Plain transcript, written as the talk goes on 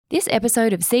This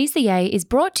episode of Seize the Yay is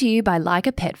brought to you by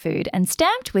Leica Pet Food and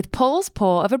stamped with Paul's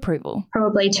paw of approval.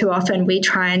 Probably too often we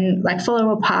try and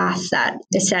follow a path that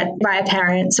is set by our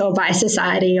parents or by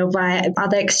society or by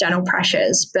other external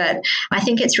pressures. But I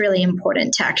think it's really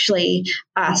important to actually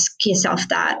ask yourself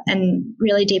that and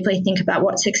really deeply think about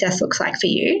what success looks like for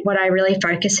you. What I really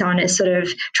focus on is sort of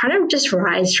trying to just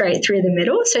rise straight through the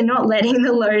middle. So not letting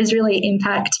the lows really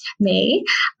impact me.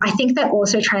 I think that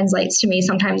also translates to me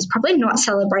sometimes probably not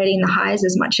celebrating the highs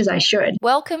as much as I should.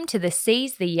 Welcome to the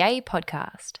Seize the Yay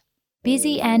podcast.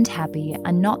 Busy and happy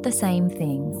are not the same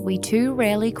thing. We too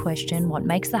rarely question what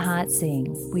makes the heart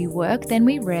sing. We work, then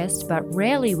we rest, but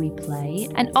rarely we play,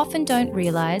 and often don't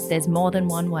realise there's more than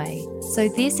one way. So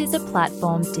this is a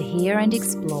platform to hear and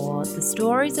explore the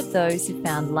stories of those who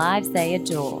found lives they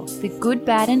adore. The good,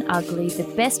 bad and ugly,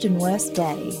 the best and worst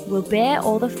day. We'll bear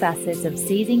all the facets of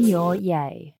seizing your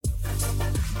yay.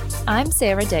 I'm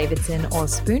Sarah Davidson, or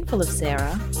Spoonful of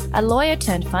Sarah, a lawyer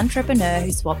turned funtrepreneur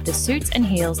who swapped the suits and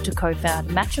heels to co-found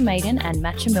Matcha Maiden and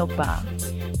Matcha Milk Bar.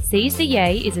 Seize the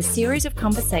Yay is a series of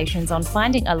conversations on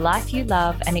finding a life you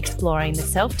love and exploring the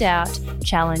self-doubt,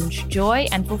 challenge, joy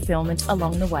and fulfillment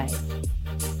along the way.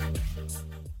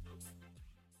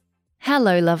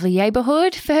 Hello, lovely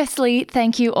neighbourhood. Firstly,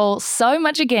 thank you all so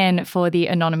much again for the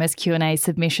anonymous Q&A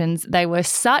submissions. They were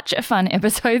such fun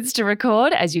episodes to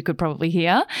record, as you could probably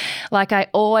hear. Like I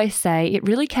always say, it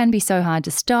really can be so hard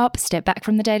to step back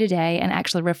from the day-to-day and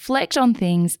actually reflect on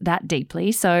things that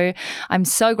deeply. So I'm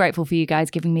so grateful for you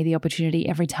guys giving me the opportunity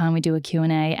every time we do a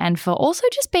Q&A and for also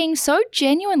just being so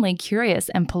genuinely curious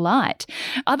and polite.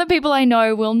 Other people I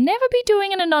know will never be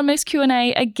doing an anonymous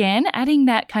Q&A again. Adding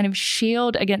that kind of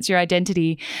shield against your identity,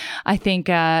 I think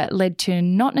led to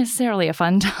not necessarily a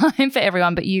fun time for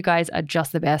everyone, but you guys are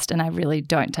just the best and I really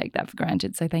don't take that for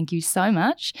granted. So thank you so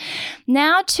much.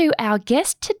 Now to our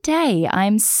guest today.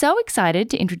 I'm so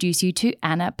excited to introduce you to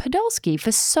Anna Podolsky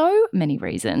for so many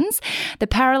reasons. The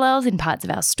parallels in parts of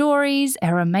our stories,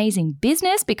 her amazing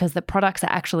business because the products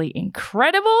are actually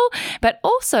incredible, but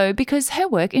also because her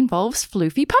work involves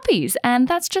floofy puppies and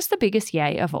that's just the biggest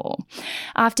yay of all.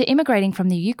 After immigrating from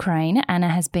the Ukraine, Anna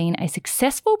has been a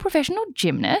successful professional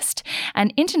gymnast,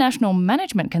 an international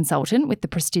management consultant with the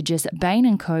prestigious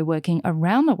Bain & Co. working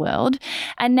around the world,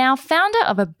 and now founder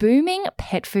of a booming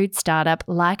pet food startup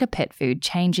Leica Pet Food,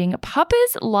 changing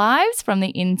puppers' lives from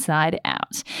the inside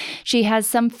out. She has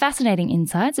some fascinating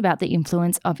insights about the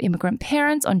influence of immigrant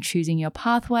parents on choosing your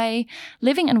pathway,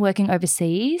 living and working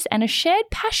overseas, and a shared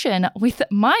passion with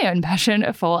my own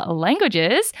passion for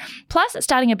languages, plus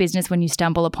starting a business when you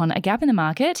stumble upon a gap in the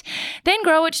market, then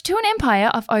grow it to an empire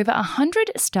of over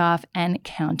 100 staff and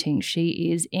counting.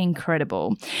 She is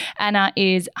incredible. Anna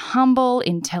is humble,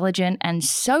 intelligent, and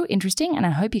so interesting, and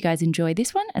I hope you guys enjoy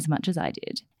this one as much as I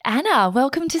did. Anna,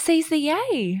 welcome to Seize the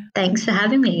Yay. Thanks for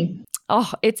having me. Oh,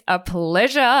 it's a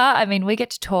pleasure. I mean, we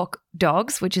get to talk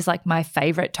dogs, which is like my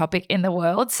favorite topic in the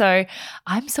world. So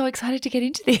I'm so excited to get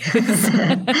into this.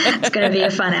 It's going to be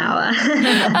a fun hour.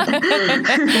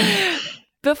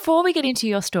 Before we get into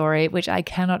your story, which I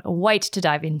cannot wait to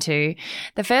dive into,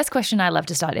 the first question I love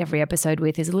to start every episode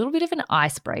with is a little bit of an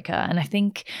icebreaker. And I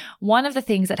think one of the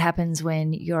things that happens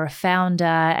when you're a founder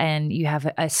and you have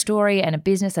a story and a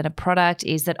business and a product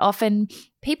is that often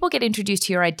people get introduced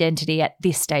to your identity at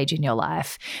this stage in your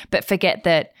life, but forget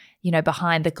that, you know,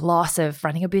 behind the gloss of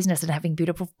running a business and having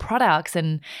beautiful products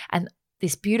and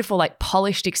this beautiful, like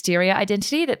polished exterior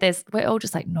identity that we're all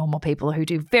just like normal people who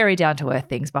do very down to earth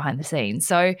things behind the scenes.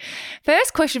 So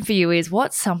first question for you is,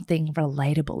 what's something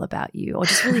relatable about you or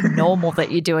just really normal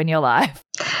that you do in your life?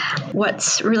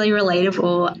 What's really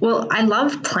relatable? Well, I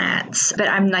love plants, but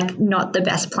I'm like not the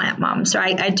best plant mum. So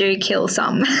I do kill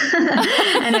some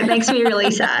and it makes me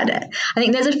really sad. I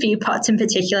think there's a few pots in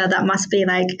particular that must be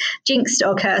like jinxed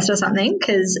or cursed or something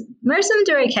because most of them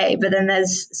do okay. But then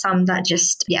there's some that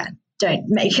just, don't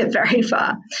make it very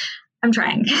far. I'm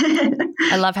trying.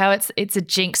 I love how it's a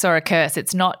jinx or a curse.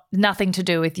 It's nothing to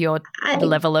do with your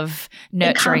level of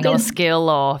nurturing or skill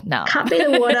or no. Can't be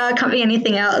the water, can't be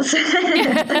anything else.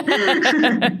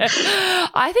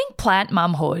 I think plant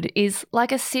mumhood is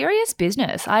like a serious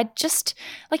business. I just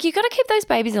you got to keep those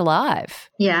babies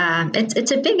alive. Yeah,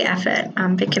 it's a big effort,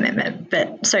 big commitment,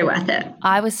 but so worth it.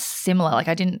 I was similar.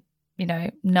 I didn't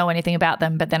know anything about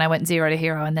them, but then I went 0 to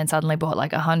hero and then suddenly bought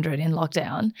 100 in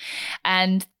lockdown.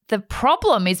 And the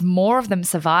problem is more of them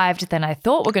survived than I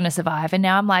thought were going to survive. And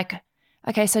now I'm like,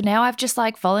 okay, so now I've just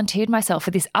volunteered myself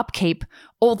for this upkeep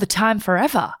all the time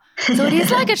forever. So it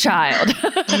is like a child.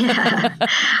 Yeah.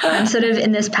 I'm sort of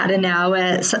in this pattern now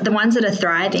where the ones that are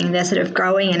thriving, they're sort of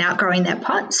growing and outgrowing their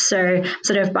pots. So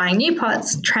sort of buying new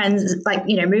pots,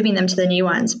 moving them to the new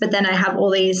ones. But then I have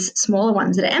all these smaller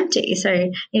ones that are empty.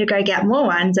 So you go get more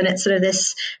ones, and it's sort of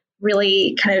this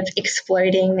really kind of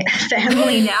exploding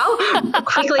family now,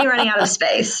 quickly running out of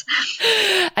space.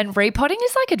 And repotting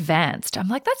is like advanced. I'm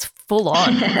like, that's full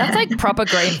on. That's like proper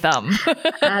green thumb.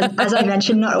 As I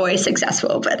mentioned, not always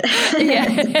successful, but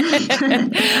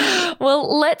yeah.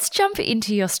 Well, let's jump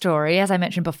into your story. As I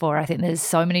mentioned before, I think there's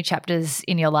so many chapters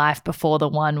in your life before the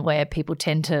one where people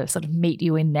tend to sort of meet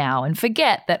you in now and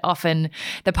forget that often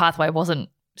the pathway wasn't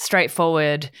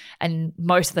straightforward and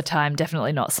most of the time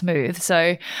definitely not smooth.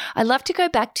 So I'd love to go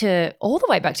all the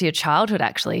way back to your childhood,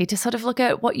 actually, to sort of look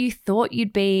at what you thought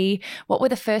you'd be. What were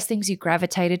the first things you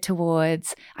gravitated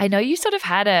towards? I know you sort of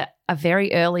had a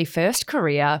very early first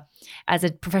career as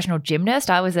a professional gymnast.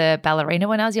 I was a ballerina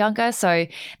when I was younger. So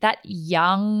that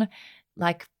young,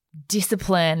 like,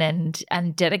 discipline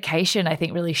and dedication, I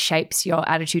think, really shapes your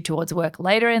attitude towards work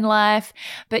later in life.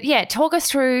 But yeah, talk us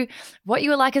through what you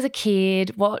were like as a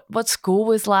kid, what school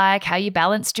was like, how you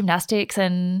balanced gymnastics,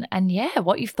 and yeah,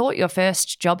 what you thought your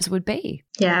first jobs would be.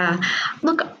 Yeah.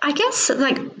 Look, I guess,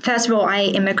 first of all, I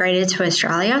immigrated to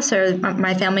Australia. So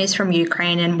my family is from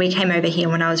Ukraine, and we came over here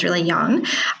when I was really young.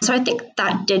 So I think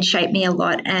that did shape me a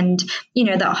lot. And,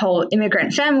 that whole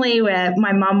immigrant family where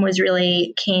my mum was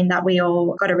really keen that we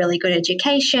all got a really good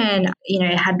education,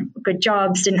 had good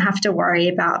jobs, didn't have to worry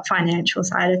about financial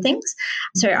side of things.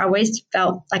 So I always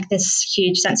felt like this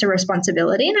huge sense of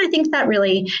responsibility. And I think that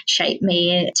really shaped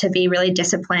me to be really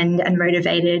disciplined and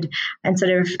motivated and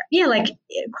sort of,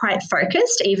 quite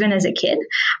focused even as a kid.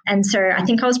 And so I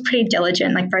think I was pretty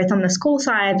diligent, both on the school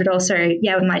side, but also,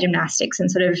 with my gymnastics, and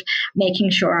sort of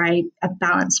making sure I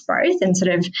balanced both and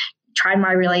sort of tried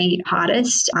my really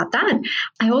hardest at that.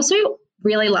 I also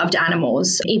really loved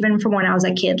animals, even from when I was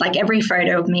a kid. Every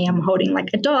photo of me, I'm holding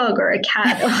a dog or a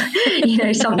cat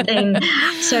or, something.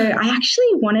 So I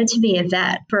actually wanted to be a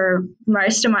vet for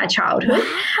most of my childhood.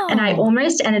 Wow. And I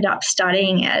almost ended up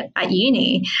studying it at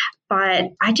uni,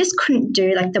 but I just couldn't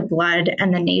do the blood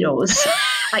and the needles.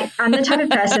 I'm the type of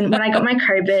person, when I got my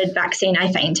COVID vaccine,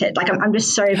 I fainted. I'm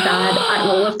just so bad at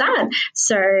all of that.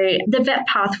 So the vet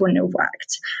path wouldn't have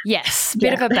worked. Yes,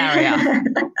 bit of a barrier.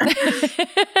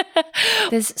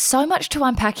 There's so much to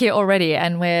unpack here already,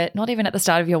 and we're not even at the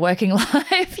start of your working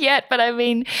life yet. But I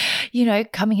mean,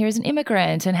 coming here as an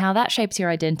immigrant and how that shapes your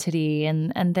identity,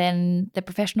 and then the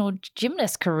professional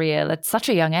gymnast career at such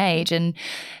a young age, and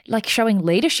showing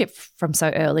leadership from so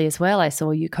early as well. I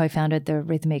saw you co-founded the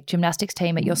rhythmic gymnastics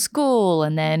team at your school,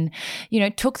 and then,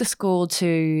 took the school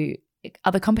to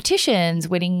other competitions,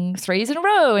 winning 3s in a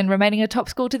row and remaining a top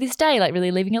school to this day,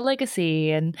 really leaving a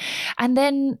legacy, and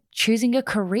then choosing a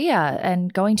career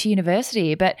and going to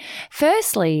university. But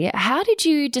firstly, how did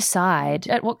you decide,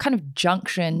 at what kind of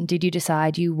junction did you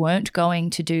decide you weren't going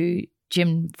to do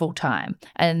gym full time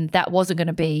and that wasn't going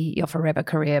to be your forever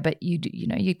career, but you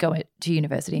go to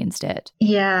university instead?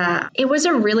 Yeah, it was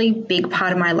a really big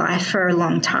part of my life for a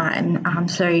long time.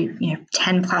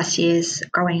 10 plus years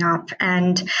growing up.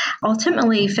 And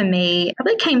ultimately for me,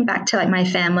 probably came back to my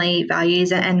family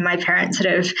values and my parents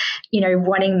sort of,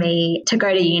 wanting me to go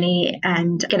to uni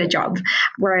and get a job.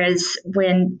 Whereas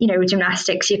when, with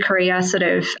gymnastics, your career sort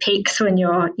of peaks when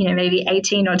you're, maybe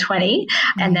 18 or 20.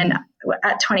 Mm-hmm. And then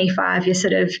at 25, you're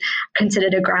sort of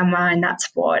considered a grandma in that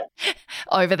sport.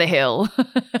 Over the hill.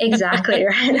 Exactly,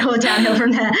 right? Or downhill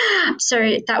from there.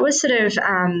 So that was sort of,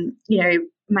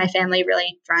 my family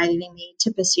really driving me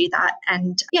to pursue that.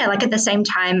 And at the same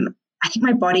time, I think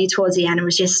my body towards the end I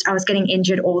was getting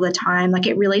injured all the time.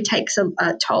 It really takes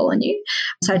a toll on you.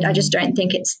 So I just don't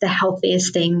think it's the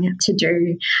healthiest thing to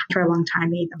do for a long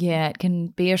time either. Yeah, it can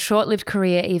be a short-lived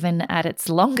career even at its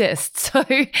longest.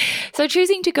 So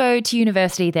choosing to go to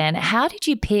university then, how did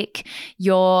you pick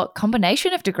your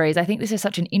combination of degrees? I think this is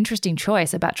such an interesting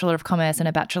choice, a Bachelor of Commerce and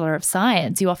a Bachelor of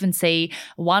Science. You often see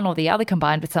one or the other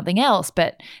combined with something else,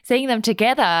 but seeing them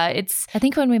together, I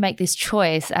think when we make this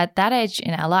choice at that age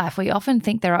in our life, we often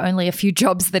think there are only a few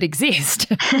jobs that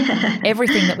exist.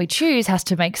 Everything that we choose has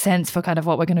to make sense for kind of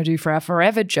what we're going to do for our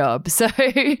forever job. So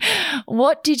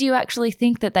what did you actually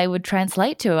think that they would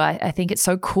translate to? I think it's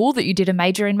so cool that you did a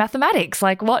major in mathematics.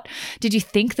 What did you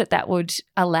think that would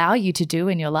allow you to do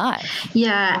in your life?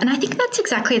 Yeah, and I think that's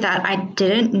exactly that. I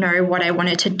didn't know what I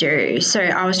wanted to do. So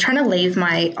I was trying to leave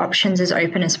my options as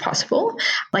open as possible.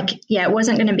 It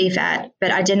wasn't going to be vet,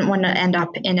 but I didn't want to end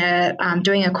up in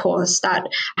doing a course that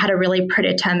had a really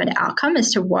predetermined outcome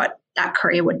as to what that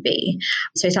career would be.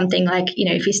 So something like,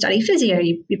 if you study physio,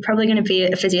 you're probably going to be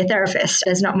a physiotherapist.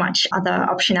 There's not much other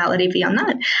optionality beyond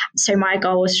that. So my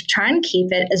goal was to try and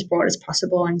keep it as broad as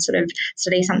possible and sort of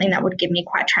study something that would give me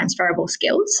quite transferable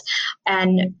skills.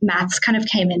 And maths kind of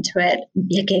came into it,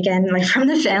 again, like from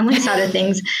the family side of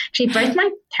things. Actually, both my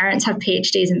parents have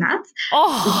PhDs in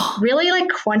math. Really like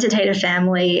quantitative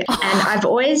family. And I've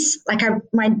always,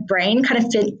 my brain kind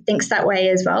of thinks that way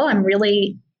as well. I'm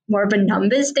really more of a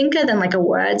numbers thinker than like a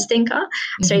words thinker.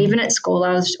 Mm-hmm. So even at school,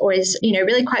 I was always,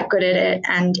 really quite good at it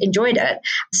and enjoyed it.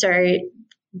 So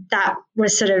that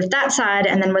was sort of that side.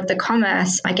 And then with the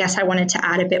commerce, I guess I wanted to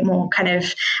add a bit more kind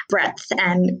of breadth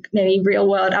and maybe real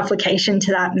world application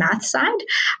to that math side.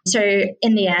 So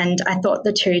in the end, I thought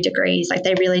the two degrees, like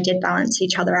they really did balance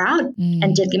each other out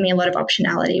and did give me a lot of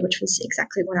optionality, which was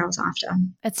exactly what I was after.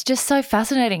 It's just so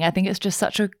fascinating. I think it's just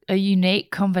such a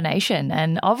unique combination,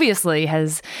 and obviously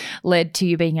has led to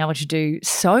you being able to do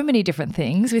so many different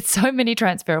things with so many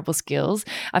transferable skills.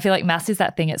 I feel like maths is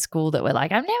that thing at school that we're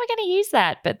like, I'm never going to use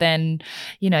that. But then,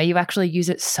 you actually use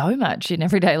it so much in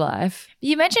everyday life.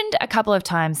 You mentioned a couple of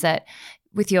times that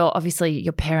with your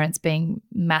parents being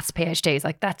maths PhDs,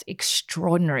 like that's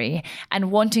extraordinary,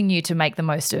 and wanting you to make the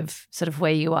most of sort of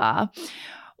where you are.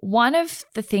 One of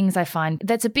the things I find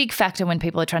that's a big factor when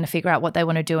people are trying to figure out what they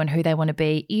want to do and who they want to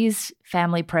be is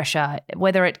family pressure,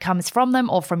 whether it comes from them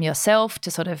or from yourself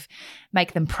to sort of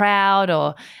make them proud.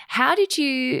 Or how did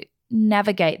you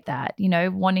navigate that,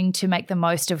 wanting to make the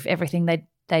most of everything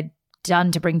they'd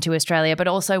done to bring to Australia, but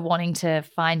also wanting to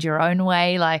find your own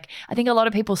way? Like, I think a lot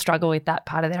of people struggle with that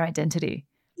part of their identity.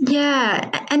 Yeah,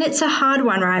 and it's a hard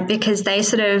one, right? Because they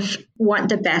sort of want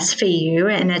the best for you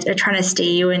and are trying to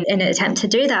steer you in an attempt to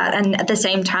do that. And at the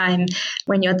same time,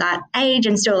 when you're that age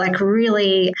and still like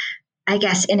really, I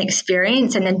guess,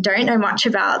 inexperienced and then don't know much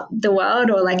about the world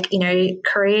or like,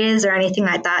 careers or anything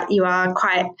like that, you are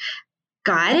quite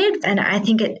guided. And I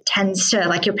think it tends to,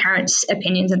 like, your parents'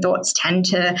 opinions and thoughts tend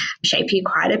to shape you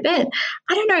quite a bit.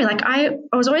 I don't know, like I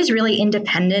was always really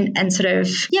independent and sort of,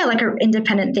 like an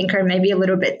independent thinker and maybe a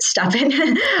little bit stubborn.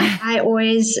 I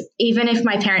always, even if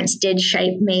my parents did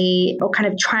shape me or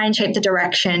kind of try and shape the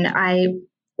direction, I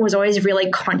was always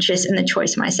really conscious in the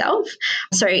choice myself.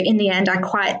 So in the end, I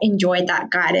quite enjoyed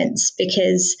that guidance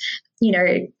because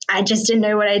I just didn't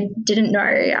know what I didn't know.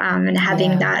 And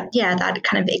having that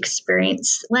kind of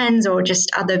experience lens or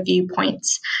just other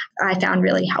viewpoints, I found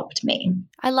really helped me.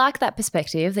 I like that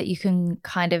perspective that you can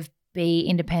kind of be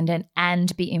independent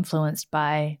and be influenced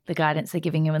by the guidance they're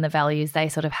giving you and the values they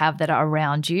sort of have that are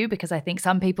around you, because I think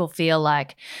some people feel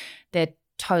like they're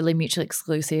totally mutually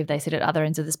exclusive. They sit at other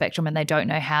ends of the spectrum and they don't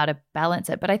know how to balance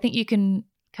it. But I think you can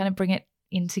kind of bring it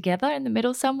in together in the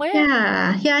middle somewhere.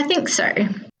 Yeah, I think so.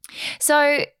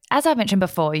 So as I mentioned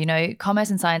before, commerce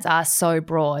and science are so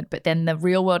broad, but then the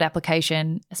real world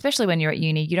application, especially when you're at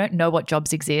uni, you don't know what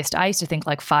jobs exist. I used to think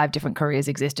like 5 different careers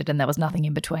existed and there was nothing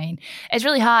in between. It's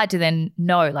really hard to then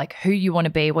know like who you want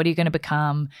to be, what are you going to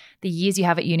become. The years you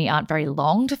have at uni aren't very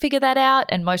long to figure that out.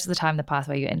 And most of the time the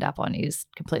pathway you end up on is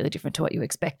completely different to what you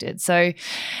expected. So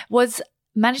was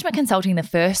management consulting the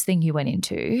first thing you went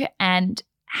into? And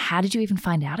how did you even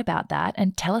find out about that?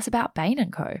 And tell us about Bain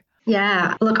 & Co.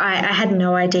 Yeah, look, I had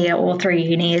no idea all through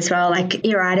uni as well. Like,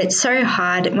 you're right, it's so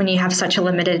hard when you have such a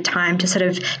limited time to sort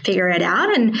of figure it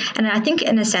out. And I think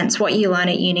in a sense, what you learn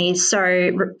at uni is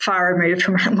so far removed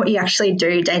from what you actually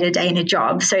do day to day in a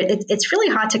job. So it's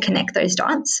really hard to connect those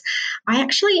dots. I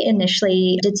actually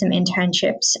initially did some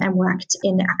internships and worked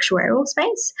in the actuarial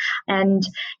space and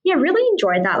really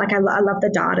enjoyed that. Like, I love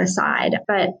the data side,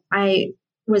 but I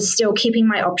was still keeping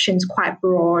my options quite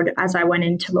broad as I went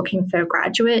into looking for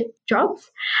graduate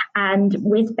jobs. And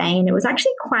with Bain, it was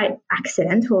actually quite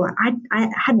accidental. I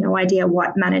had no idea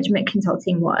what management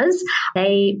consulting was.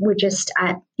 They were just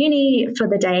at uni for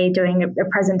the day doing a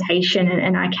presentation,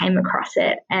 and I came across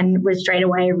it and was straight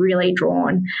away really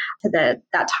drawn to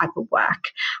that type of work.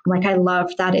 Like, I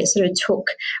loved that it sort of took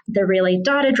the really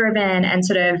data-driven and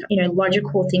sort of,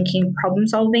 logical thinking,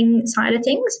 problem-solving side of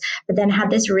things, but then had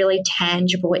this really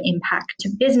tangible impact to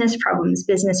business problems,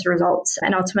 business results,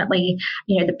 and ultimately,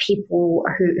 the people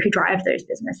who drive those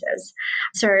businesses.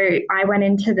 So I went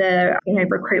into the,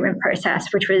 recruitment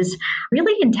process, which was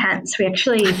really intense.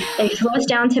 They flew us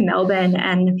down to Melbourne,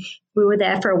 and we were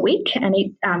there for a week, and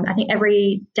I think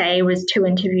every day was 2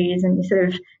 interviews, and you sort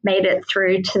of made it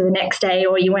through to the next day,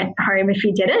 or you went home if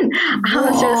you didn't. So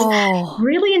it's a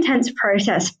really intense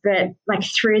process, but like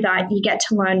through that, you get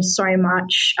to learn so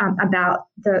much about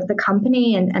the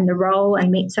company and the role,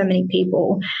 and meet so many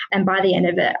people. And by the end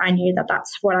of it, I knew that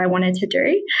that's what I wanted to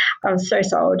do. I was so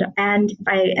sold, and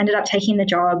I ended up taking the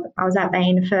job. I was at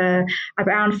Bain for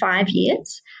around 5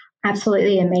 years.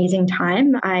 Absolutely amazing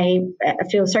time. I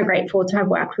feel so grateful to have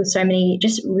worked with so many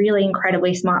just really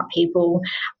incredibly smart people,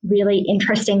 really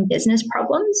interesting business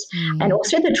problems. And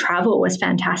also the travel was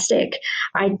fantastic.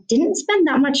 I didn't spend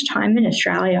that much time in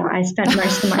Australia. I spent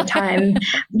most of my time,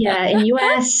 in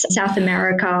US, South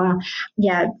America,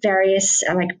 various,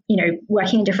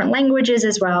 working in different languages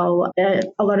as well,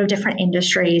 a lot of different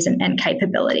industries and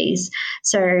capabilities.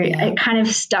 So it kind of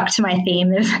stuck to my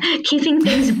theme of keeping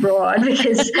things broad,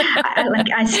 because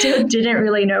I still didn't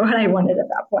really know what I wanted at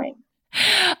that point.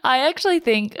 I actually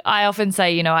think, I often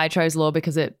say, I chose law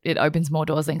because it opens more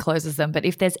doors than closes them. But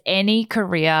if there's any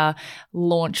career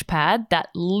launch pad that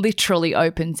literally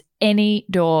opens any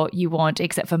door you want,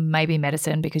 except for maybe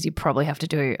medicine, because you probably have to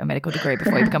do a medical degree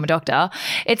before you become a doctor,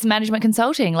 it's management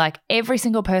consulting. Like every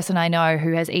single person I know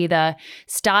who has either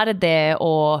started there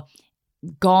or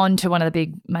gone to one of the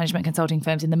big management consulting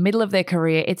firms in the middle of their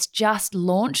career, it's just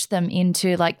launched them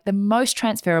into like the most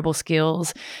transferable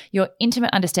skills, your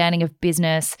intimate understanding of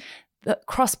business, the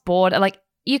cross-border, like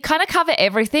you kind of cover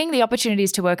everything. The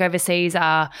opportunities to work overseas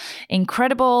are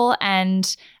incredible.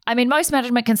 And I mean, most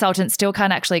management consultants still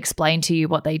can't actually explain to you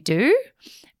what they do,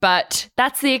 but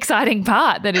that's the exciting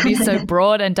part, that it is so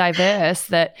broad and diverse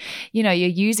that, you're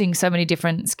using so many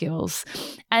different skills.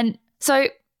 And so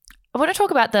I want to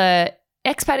talk about the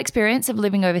expat experience of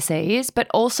living overseas, but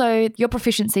also your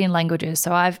proficiency in languages.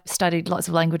 So I've studied lots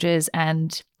of languages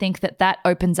and think that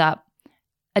opens up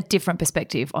a different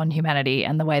perspective on humanity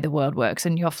and the way the world works.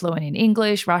 And you're fluent in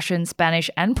English, Russian,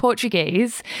 Spanish, and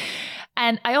Portuguese.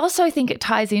 And I also think it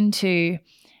ties into,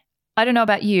 I don't know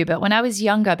about you, but when I was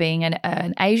younger, being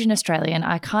an Asian Australian,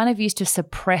 I kind of used to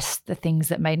suppress the things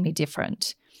that made me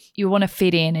different. You want to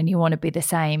fit in and you want to be the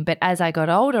same. But as I got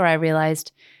older, I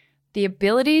realized the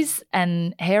abilities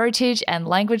and heritage and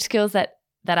language skills that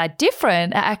are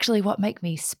different are actually what make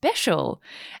me special.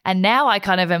 And now I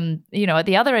kind of am, at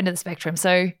the other end of the spectrum.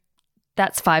 So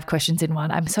that's 5 questions in one.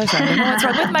 I'm so sorry. I don't know what's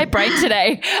wrong with my brain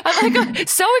today. I'm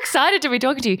so excited to be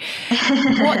talking to you.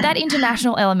 That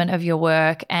international element of your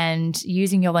work and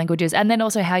using your languages, and then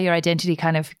also how your identity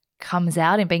kind of comes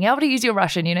out in being able to use your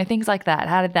Russian, things like that.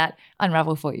 How did that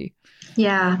unravel for you?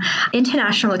 Yeah,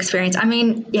 international experience. I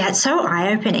mean, it's so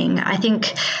eye-opening. I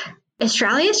think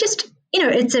Australia is just,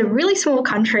 it's a really small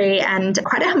country and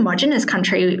quite a homogenous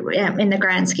country in the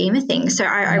grand scheme of things. So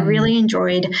I really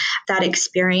enjoyed that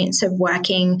experience of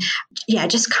working,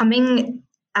 just coming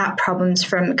at problems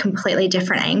from completely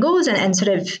different angles and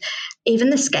sort of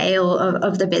even the scale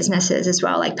of the businesses as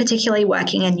well, like particularly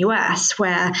working in US,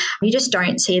 where you just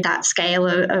don't see that scale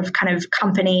of kind of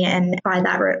company and by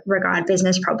that regard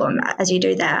business problem as you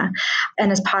do there.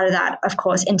 And as part of that, of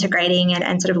course, integrating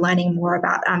and sort of learning more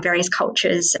about various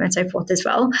cultures and so forth as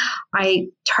well. I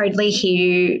totally hear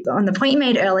you on the point you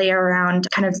made earlier around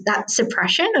kind of that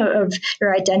suppression of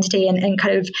your identity and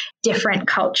kind of different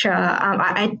culture.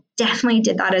 I definitely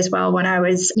did that as well when I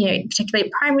was, particularly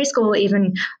at primary school,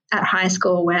 even at high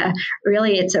school, where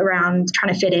really it's around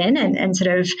trying to fit in and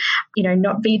sort of,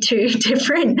 not be too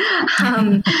different.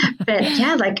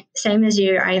 But like same as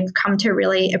you, I've come to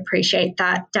really appreciate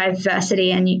that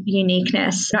diversity and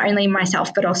uniqueness, not only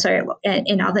myself, but also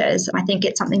in others. I think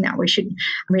it's something that we should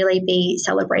really be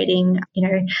celebrating,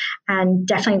 and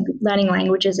definitely learning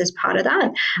languages is part of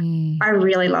that. I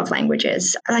really love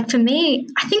languages. Like for me,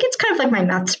 I think it's kind of like my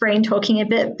maths brain talking a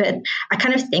bit, but I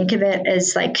kind of think of it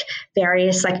as like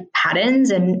various like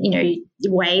patterns and,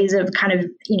 ways of kind of,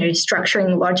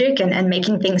 structuring logic and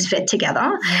making things fit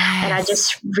together. Yes. And I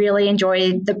just really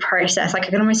enjoy the process. Like I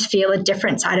can almost feel a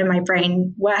different side of my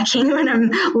brain working when I'm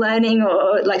learning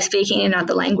or like speaking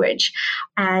another language.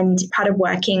 And part of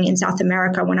working in South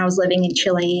America, when I was living in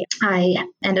Chile, I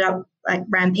ended up like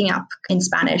ramping up in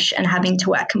Spanish and having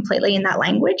to work completely in that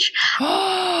language.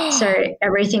 So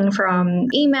everything from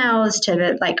emails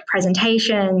to like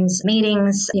presentations,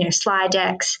 meetings, slide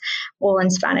decks, all in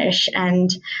Spanish.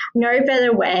 And no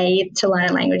better way to learn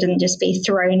a language than just be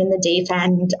thrown in the deep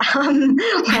end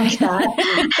like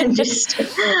that and just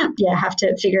have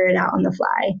to figure it out on the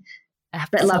fly.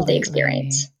 Absolutely. But love the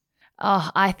experience.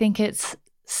 Oh, I think it's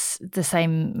the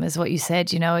same as what you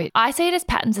said. I see it as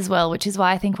patterns as well, which is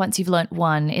why I think once you've learnt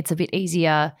one, it's a bit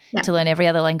easier to learn every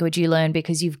other language you learn,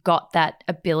 because you've got that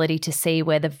ability to see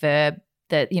where the verb,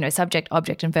 subject,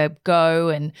 object and verb go.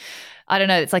 And I don't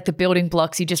know, it's like the building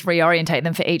blocks, you just reorientate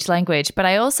them for each language. But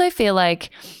I also feel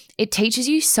like it teaches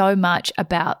you so much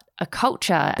about a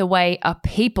culture, the way a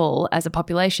people as a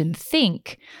population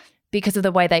think, because of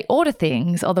the way they order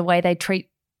things or the way they treat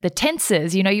the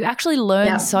tenses. You actually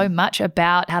learn so much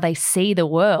about how they see the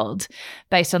world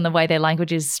based on the way their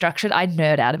language is structured. I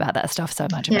nerd out about that stuff so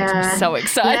much. It makes me so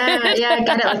excited. Yeah, I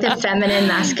get it. Like the feminine,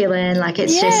 masculine, like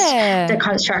it's just the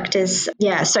construct is,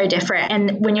 so different.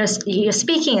 And when you're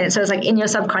speaking it, so it's like in your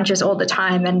subconscious all the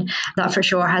time. And that for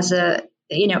sure has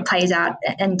plays out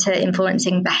into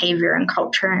influencing behavior and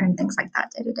culture and things like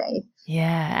that day to day.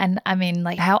 Yeah. And I mean,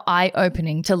 like how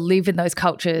eye-opening to live in those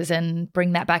cultures and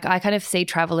bring that back. I kind of see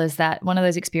travel as that one of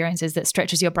those experiences that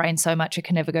stretches your brain so much it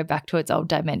can never go back to its old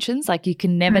dimensions. Like you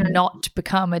can never not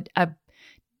become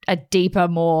a deeper,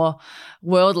 more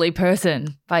worldly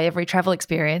person by every travel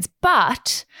experience.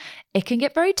 But it can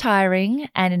get very tiring,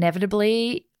 and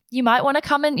inevitably you might want to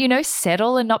come and,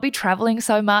 settle and not be traveling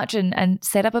so much and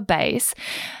set up a base.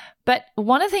 But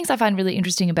one of the things I find really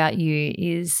interesting about you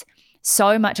is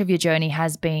so much of your journey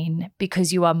has been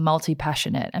because you are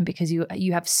multi-passionate and because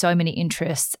you have so many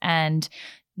interests, and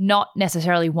not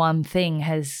necessarily one thing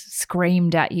has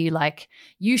screamed at you like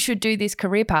you should do this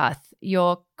career path.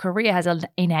 Your career has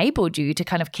enabled you to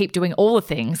kind of keep doing all the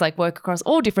things, like work across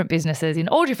all different businesses in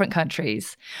all different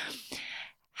countries.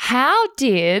 How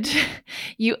did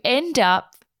you end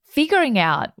up figuring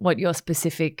out what your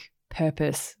specific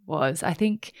purpose was? I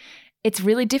think it's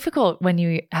really difficult when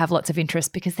you have lots of interests,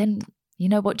 because then,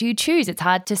 what do you choose? It's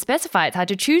hard to specify. It's hard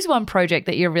to choose one project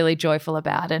that you're really joyful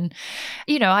about. And,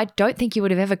 I don't think you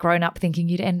would have ever grown up thinking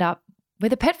you'd end up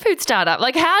with a pet food startup.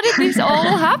 Like, how did this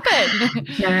all happen?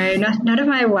 No, none of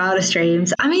my wildest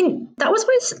dreams. I mean, that was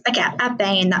always a gap at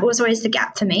Bain. That was always the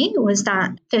gap for me, was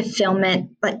that fulfillment,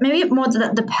 like maybe more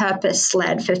the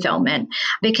purpose-led fulfillment.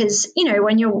 Because,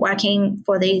 when you're working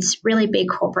for these really big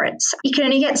corporates, you can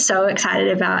only get so excited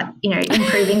about,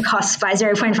 improving costs by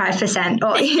 0.5%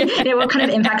 or, what kind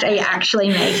of impact are you actually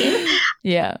making?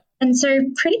 Yeah. And so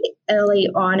pretty early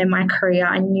on in my career,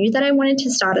 I knew that I wanted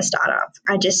to start a startup.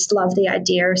 I just love the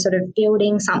idea of sort of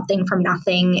building something from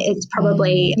nothing. It's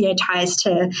probably, ties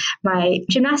to my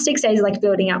gymnastics days, like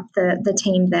building up the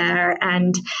team there.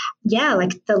 And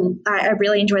I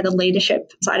really enjoy the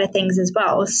leadership side of things as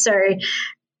well. So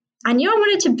I knew I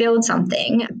wanted to build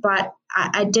something, but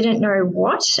I didn't know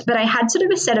what, but I had sort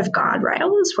of a set of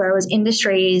guardrails where it was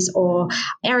industries or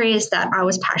areas that I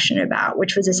was passionate about,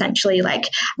 which was essentially like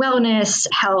wellness,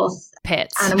 health,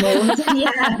 pets, animals.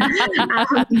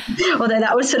 Although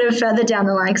that was sort of further down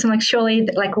the line, because I'm like, surely,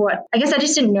 like what? I guess I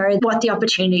just didn't know what the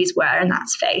opportunities were in that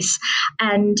space.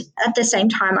 And at the same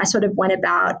time, I sort of went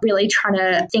about really trying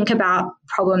to think about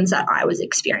problems that I was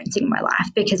experiencing in my life,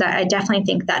 because I definitely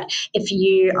think that if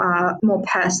you are more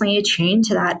personally attuned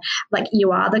to that, like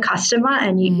you are the customer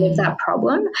and you live that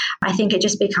problem, I think it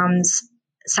just becomes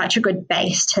such a good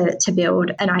base to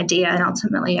build an idea and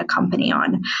ultimately a company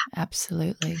on.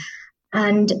 Absolutely.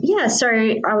 And so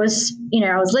I was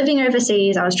living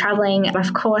overseas, I was traveling.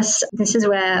 Of course, this is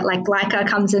where like Laika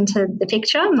comes into the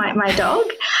picture, my dog.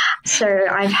 So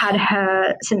I've had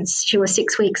her since she was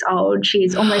 6 weeks old.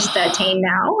 She's almost 13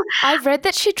 now. I've read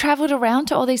that she traveled around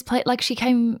to all these places, like she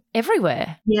came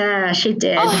everywhere. Yeah, she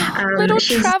did. Little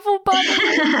travel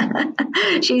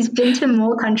buddy. She's been to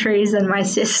more countries than my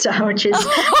sister, which is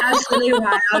absolutely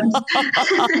wild.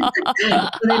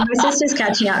 My sister's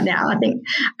catching up now. I think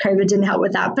COVID didn't help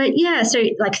with that. But so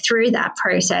like through that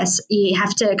process, you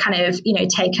have to kind of,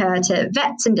 take her to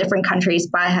vets in different countries,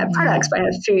 buy her products, buy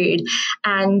her food.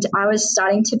 And I was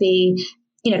starting to be,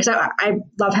 because I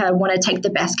love her, want to take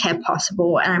the best care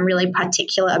possible. And I'm really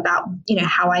particular about,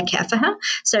 how I care for her.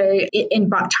 So in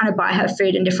trying to buy her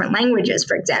food in different languages,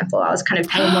 for example, I was kind of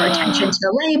paying more attention to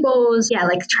the labels. Yeah,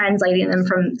 like translating them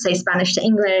from, say, Spanish to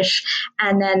English.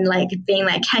 And then like being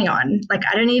like, hang on, like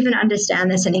I don't even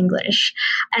understand this in English.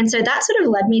 And so that sort of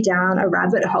led me down a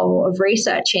rabbit hole of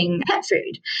researching pet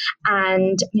food.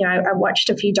 And, I watched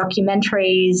a few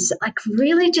documentaries, like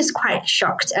really just quite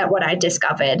shocked at what I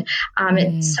discovered.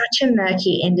 It's such a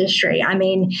murky industry. I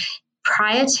mean,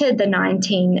 prior to the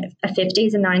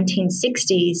 1950s and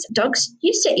 1960s, dogs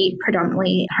used to eat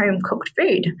predominantly home-cooked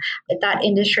food. That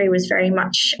industry was very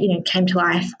much, came to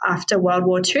life after World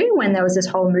War II, when there was this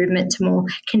whole movement to more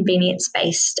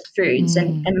convenience-based foods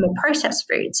and more processed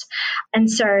foods. And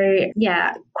so,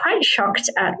 quite shocked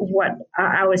at what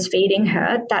I was feeding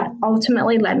her. That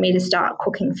ultimately led me to start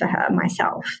cooking for her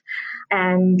myself.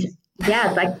 And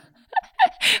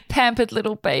pampered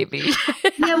little baby.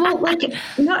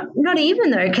 Not even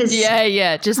though, because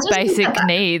just basic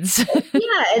needs.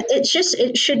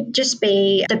 It should just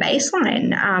be the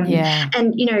baseline.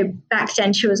 And back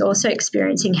then she was also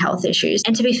experiencing health issues.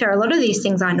 And to be fair, a lot of these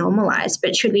things are normalized,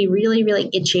 but she'd be really, really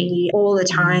itchy all the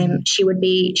time. She would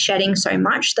be shedding so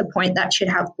much, the point that she'd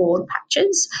have bald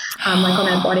patches, like on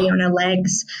her body, on her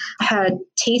legs. Her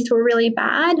teeth were really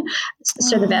bad.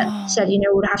 So the vet said,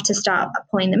 we'd have to start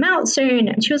pulling them out soon.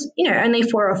 And she was, only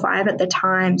 4 or 5 at the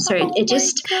time. So it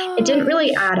didn't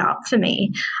really add up for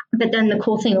me. But then the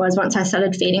cool thing was, once I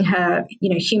started feeding her,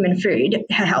 human food,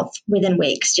 her health within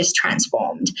weeks just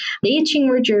transformed. The itching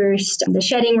reduced, the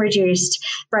shedding reduced.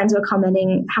 Friends were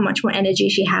commenting how much more energy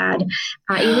she had.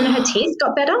 Even her teeth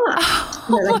got better.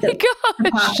 The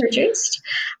plaque reduced.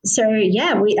 So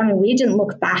we didn't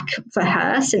look back for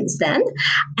her since then.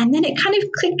 And then it kind of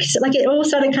clicked, it all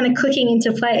started kind of clicking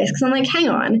into place, because I'm like, hang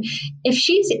on, if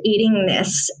she's eating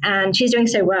this and she's doing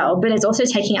so well, but it's also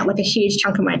taking up a huge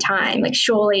chunk of my time,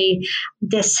 surely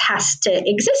this has to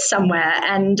exist somewhere.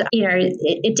 And,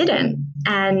 it didn't.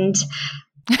 And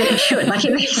but it should,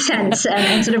 it makes sense.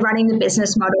 And sort of running the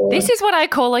business model. This is what I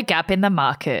call a gap in the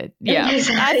market. Yeah,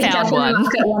 exactly. I found one.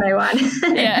 Market 101.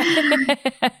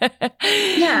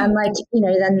 And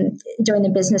then doing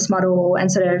the business model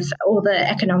and sort of all the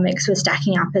economics was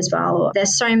stacking up as well.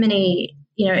 There's so many,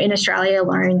 in Australia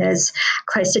alone, there's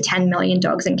close to 10 million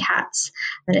dogs and cats.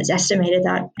 And it's estimated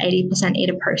that 80% eat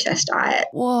a processed diet.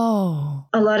 Whoa.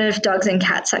 A lot of dogs and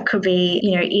cats that could be,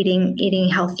 eating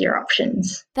healthier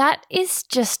options. That is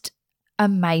just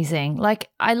amazing.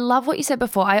 I love what you said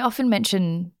before. I often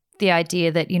mention the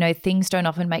idea that, things don't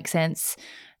often make sense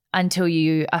until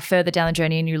you are further down the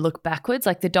journey and you look backwards.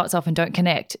 The dots often don't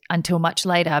connect until much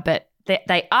later, but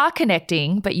they are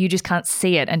connecting, but you just can't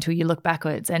see it until you look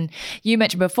backwards. And you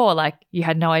mentioned before, you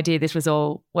had no idea this was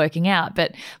all working out.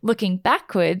 But looking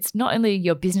backwards, not only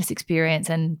your business experience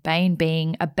and Bain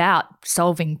being about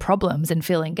solving problems and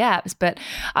filling gaps, but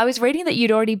I was reading that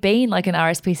you'd already been an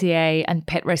RSPCA and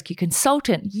pet rescue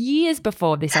consultant years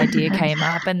before this idea came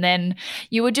up. And then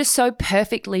you were just so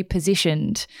perfectly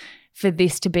positioned for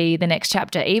this to be the next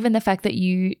chapter. Even the fact that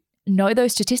you know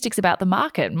those statistics about the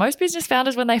market. Most business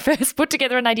founders, when they first put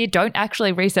together an idea, don't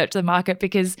actually research the market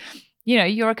because,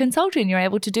 you're a consultant, you're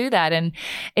able to do that. And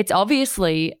it's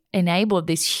obviously enabled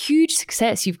this huge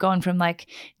success. You've gone from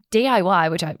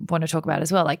DIY, which I want to talk about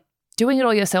as well, doing it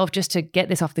all yourself just to get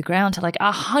this off the ground, to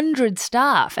 100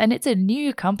 staff, and it's a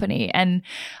new company. And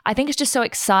I think it's just so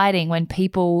exciting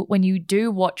when you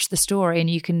do watch the story and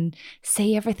you can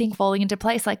see everything falling into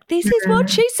place, this is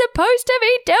what she's supposed to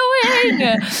be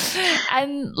doing.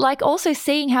 And also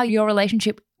seeing how your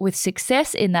relationship with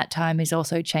success in that time is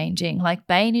also changing.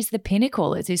 Bain is the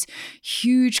pinnacle. It's this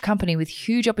huge company with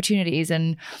huge opportunities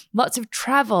and lots of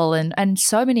travel and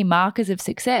so many markers of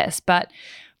success. But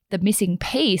the missing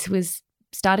piece was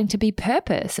starting to be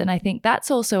purpose. And I think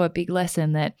that's also a big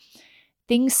lesson, that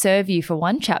things serve you for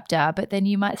one chapter, but then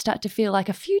you might start to feel like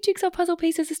a few jigsaw puzzle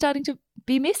pieces are starting to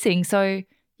be missing. So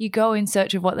you go in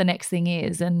search of what the next thing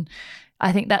is. And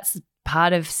I think that's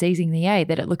part of seizing the A,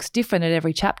 that it looks different at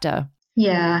every chapter.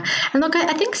 Yeah. And look,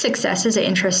 I think success is an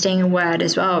interesting word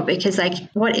as well, because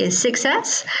what is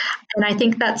success? And I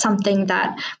think that's something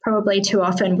that probably too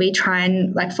often we try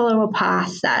and follow a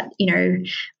path that,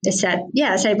 is set,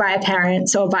 say by our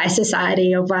parents or by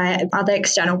society or by other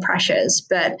external pressures.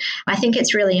 But I think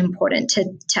it's really important to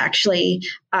actually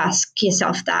ask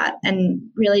yourself that and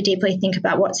really deeply think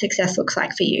about what success looks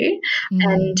like for you.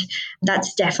 And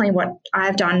that's definitely what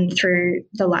I've done through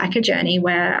the Laika journey,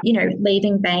 where,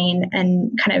 leaving Bain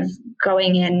and kind of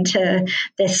going into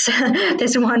this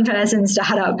one person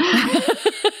startup,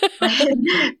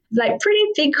 pretty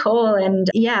big call. And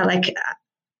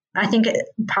I think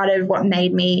part of what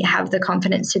made me have the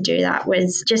confidence to do that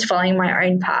was just following my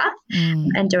own path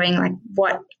and doing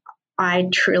what I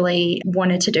truly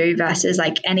wanted to do versus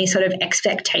any sort of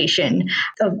expectation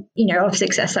of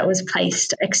success that was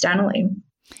placed externally.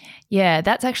 Yeah,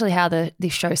 that's actually how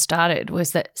this show started,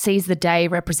 was that Seize the Day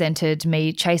represented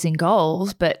me chasing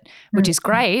goals, which is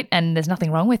great, and there's nothing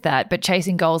wrong with that, but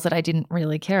chasing goals that I didn't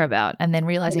really care about, and then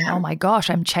realizing, oh my gosh,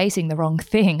 I'm chasing the wrong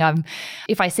thing.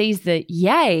 If I seize the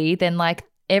yay, then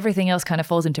everything else kind of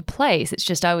falls into place. It's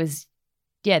just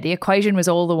the equation was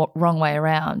all the wrong way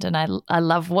around. And I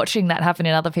love watching that happen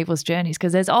in other people's journeys,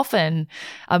 because there's often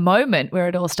a moment where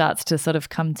it all starts to sort of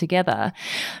come together.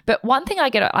 But one thing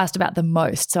I get asked about the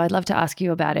most, so I'd love to ask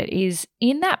you about it, is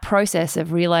in that process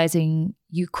of realizing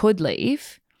you could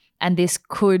leave and this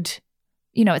could,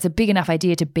 it's a big enough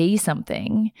idea to be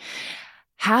something,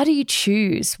 how do you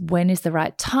choose when is the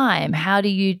right time? How do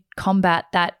you combat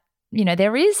that?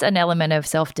 There is an element of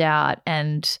self-doubt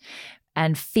and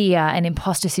fear and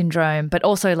imposter syndrome, but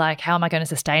also like, how am I going to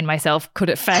sustain myself? Could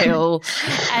it fail?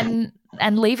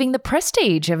 and leaving the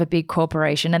prestige of a big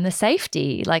corporation and the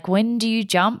safety. Like, when do you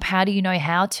jump? How do you know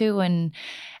how to? And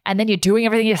then you're doing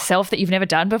everything yourself that you've never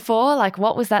done before. Like,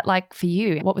 what was that like for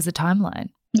you? What was the timeline?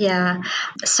 Yeah.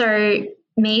 So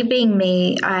me being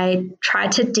me, I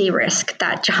tried to de-risk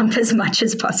that jump as much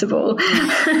as possible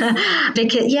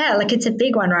because, it's a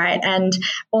big one, right? And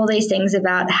all these things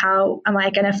about how am I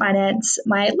going to finance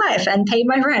my life and pay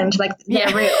my rent,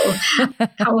 they're real.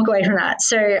 Can't walk away from that.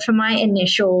 So for my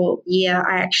initial year,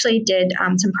 I actually did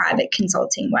some private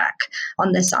consulting work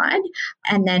on the side,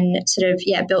 and then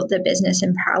built the business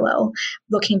in parallel.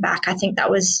 Looking back, I think that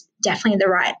was definitely the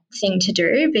right thing to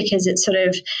do, because it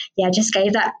just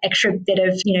gave that extra bit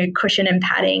of, cushion and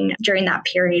padding during that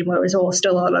period where it was all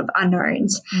still a lot of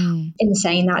unknowns. In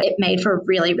saying that, it made for a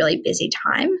really, really busy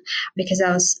time, because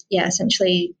I was,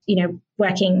 essentially,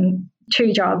 working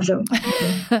 2 jobs.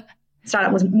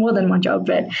 Startup was more than one job,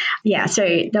 but so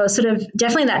there was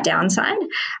definitely that downside.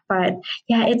 But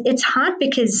it's hard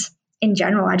because in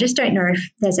general, I just don't know if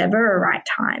there's ever a right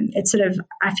time. It's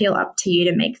I feel up to you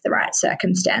to make the right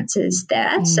circumstances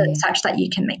there such that you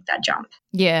can make that jump.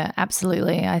 Yeah,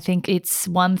 absolutely. I think it's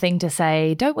one thing to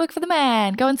say, don't work for the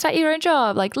man, go and start your own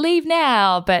job, leave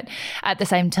now. But at the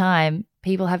same time,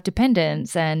 people have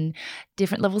dependents and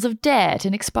different levels of debt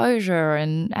and exposure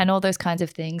and all those kinds of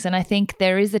things. And I think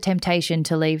there is the temptation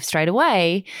to leave straight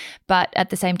away, but at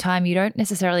the same time, you don't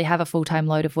necessarily have a full-time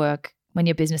load of work when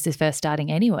your business is first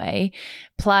starting anyway.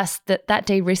 Plus that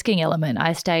de-risking element,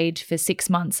 I stayed for 6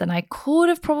 months and I could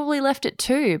have probably left it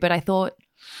 2, but I thought,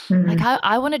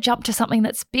 I want to jump to something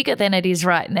that's bigger than it is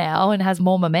right now and has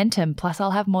more momentum. Plus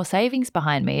I'll have more savings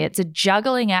behind me. It's a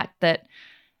juggling act that,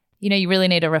 you really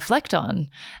need to reflect on.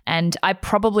 And I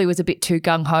probably was a bit too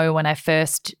gung-ho when I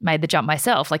first made the jump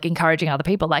myself, encouraging other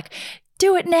people,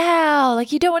 do it now.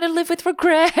 You don't want to live with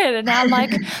regret. And now I'm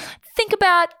think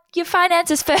about your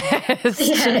finances first.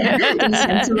 Yeah, be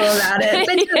sensible about it.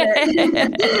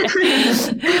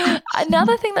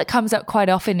 Another thing that comes up quite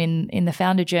often in the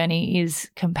founder journey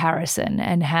is comparison,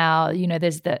 and how,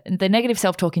 there's the negative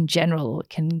self-talk in general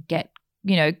can get,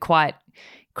 quite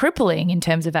crippling in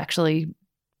terms of actually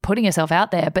putting yourself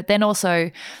out there. But then also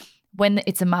when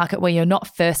it's a market where you're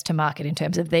not first to market, in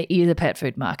terms of there is a pet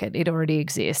food market, it already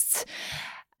exists.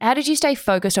 How did you stay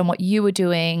focused on what you were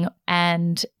doing,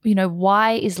 and,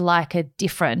 why is Lyka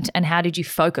different, and how did you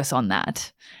focus on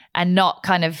that and not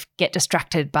kind of get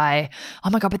distracted by, oh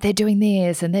my God, but they're doing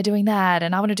this and they're doing that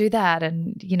and I want to do that.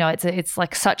 And,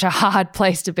 it's such a hard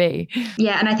place to be.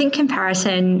 Yeah. And I think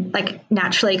comparison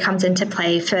naturally comes into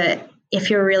play for, if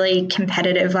you're really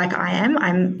competitive like I am,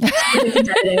 I'm super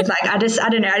competitive. I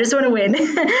don't know, I just want to win.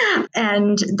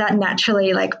 And that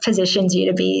naturally positions you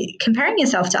to be comparing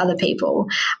yourself to other people.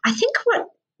 I think what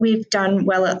we've done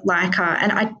well at Lyka,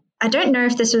 and I don't know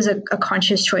if this was a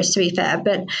conscious choice, to be fair,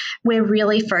 but we're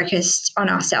really focused on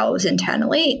ourselves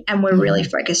internally, and we're really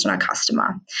focused on our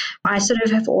customer. I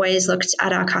have always looked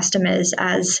at our customers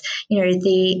as,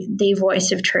 the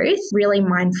voice of truth, really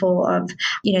mindful of,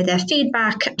 their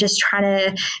feedback, just trying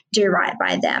to do right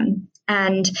by them.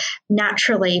 And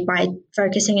naturally, by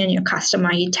focusing on your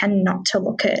customer, you tend not to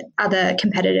look at other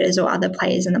competitors or other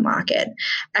players in the market.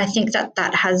 I think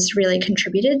that has really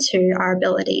contributed to our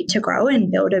ability to grow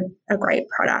and build a great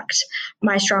product.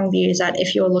 My strong view is that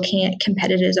if you're looking at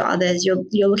competitors or others,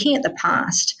 you're looking at the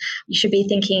past. You should be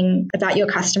thinking about your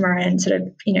customer and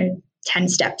 10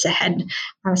 steps ahead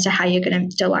as to how you're going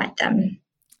to delight them.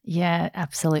 Yeah,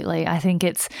 absolutely. I think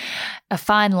it's a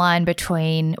fine line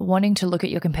between wanting to look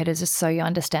at your competitors so you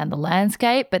understand the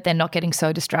landscape, but then not getting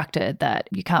so distracted that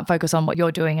you can't focus on what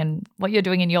you're doing and what you're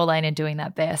doing in your lane and doing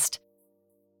that best.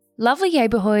 Lovely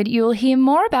neighbourhood, you'll hear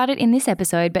more about it in this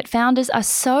episode, but founders are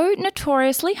so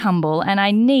notoriously humble and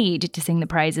I need to sing the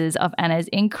praises of Anna's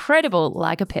incredible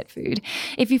Like a Pet food.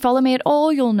 If you follow me at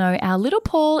all, you'll know our little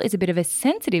Paul is a bit of a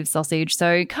sensitive sausage,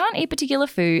 so can't eat particular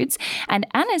foods, and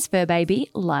Anna's fur baby,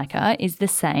 Leica, is the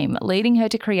same, leading her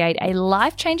to create a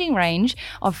life-changing range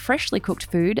of freshly cooked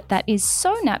food that is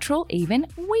so natural even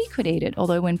we could eat it,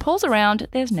 although when Paul's around,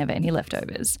 there's never any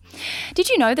leftovers. Did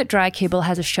you know that dry kibble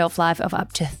has a shelf life of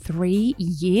up to 3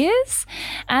 years?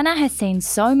 Anna has seen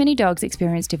so many dogs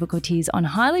experience difficulties on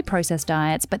highly processed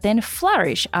diets, but then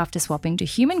flourish after swapping to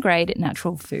human-grade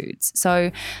natural foods.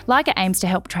 So Leica aims to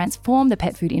help transform the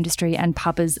pet food industry and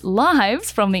puppers'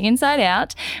 lives from the inside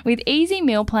out with easy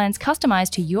meal plans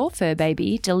customised to your fur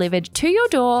baby, delivered to your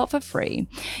door for free.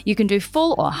 You can do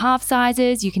full or half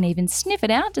sizes. You can even sniff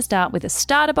it out to start with a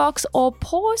starter box or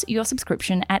pause your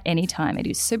subscription at any time. It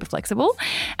is super flexible.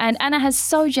 And Anna has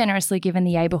so generously given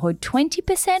the neighbourhood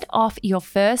 20% off your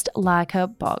first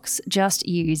Leica box. Just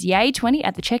use YAY20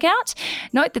 at the checkout.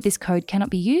 Note that this code cannot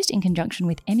be used in conjunction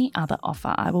with any other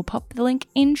offer. I will pop the link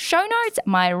in show notes.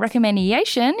 My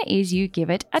recommendation is you give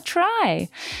it a try.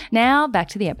 Now back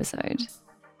to the episode.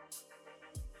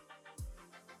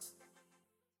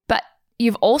 But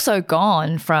you've also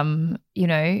gone from,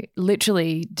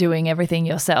 literally doing everything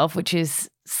yourself, which is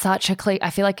such a I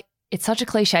feel like it's such a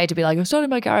cliche to be like, I started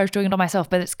my garage doing it all myself,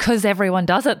 but it's because everyone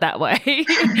does it that way.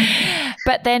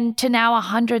 But then to now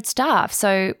 100 staff.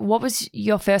 So what was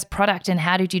your first product and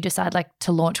how did you decide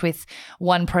to launch with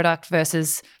one product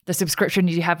versus the subscription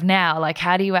you have now? Like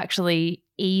how do you actually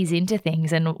ease into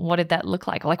things and what did that look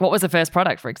like? Like what was the first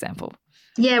product, for example?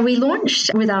 Yeah, we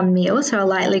launched with our meals, so our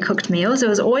lightly cooked meals. It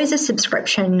was always a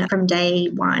subscription from day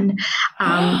one,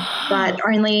 but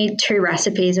only 2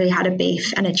 recipes. We had a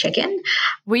beef and a chicken.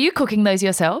 Were you cooking those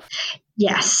yourself?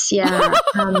 Yes, yeah.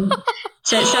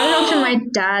 So it started off in my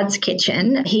dad's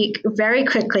kitchen. He very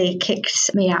quickly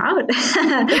kicked me out.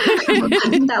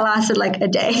 That lasted a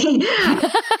day.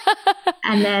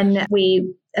 And then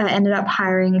we ended up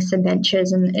hiring some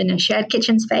benches in a shared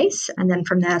kitchen space. And then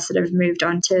from there sort of moved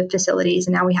on to facilities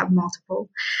and now we have multiple.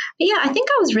 But yeah, I think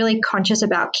I was really conscious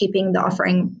about keeping the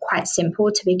offering quite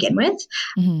simple to begin with.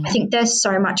 Mm-hmm. I think there's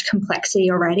so much complexity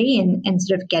already in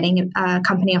sort of getting a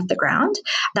company off the ground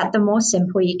that the more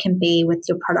simple you can be with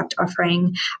your product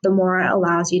offering, the more it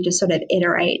allows you to sort of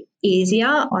iterate easier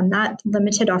on that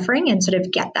limited offering and sort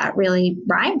of get that really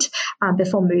right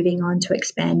before moving on to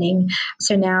expanding.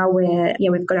 So now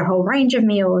we've got a whole range of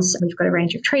meals, we've got a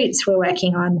range of treats. We're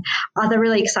working on other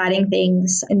really exciting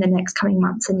things in the next coming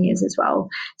months and years as well.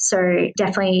 So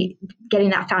definitely getting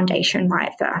that foundation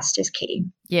right first is key.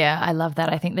 Yeah, I love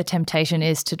that. I think the temptation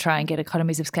is to try and get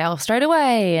economies of scale straight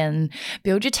away and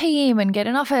build your team and get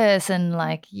an office and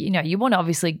you want to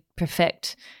obviously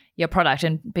perfect your product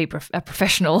and be a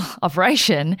professional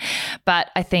operation,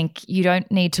 but I think you don't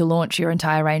need to launch your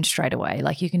entire range straight away.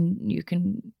 You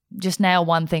can just nail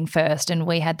one thing first, and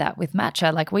we had that with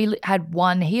Matcha. We had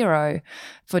one hero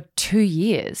for 2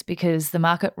 years because the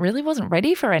market really wasn't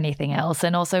ready for anything else,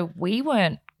 and also we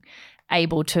weren't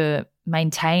able to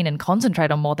maintain and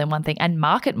concentrate on more than one thing and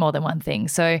market more than one thing.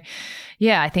 So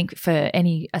yeah, I think for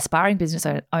any aspiring business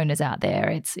owners out there,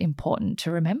 it's important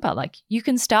to remember, you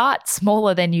can start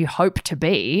smaller than you hope to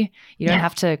be. You don't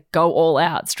have to go all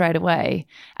out straight away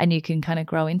and you can kind of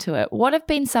grow into it. What have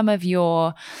been some of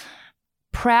your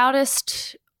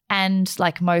proudest and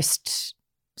most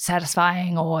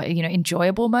satisfying or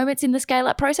enjoyable moments in the scale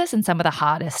up process and some of the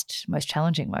hardest, most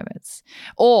challenging moments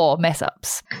or mess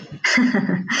ups?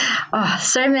 Oh,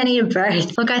 so many of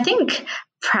both. Look, I think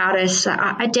proudest,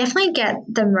 I definitely get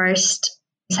the most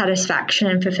satisfaction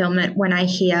and fulfillment when I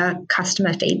hear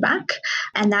customer feedback.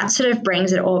 And that sort of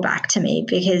brings it all back to me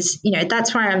because,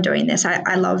 that's why I'm doing this.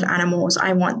 I love animals.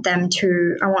 I want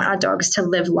our dogs to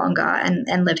live longer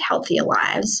and live healthier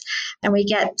lives. And we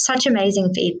get such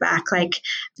amazing feedback,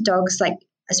 dogs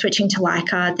switching to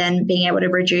Leica, then being able to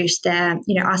reduce their,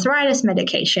 arthritis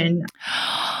medication,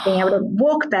 being able to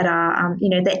walk better,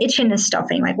 the itchiness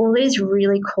stopping, all these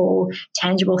really cool,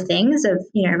 tangible things of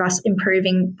us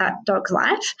improving that dog's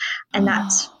life. And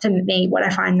that's, for me, what I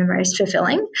find the most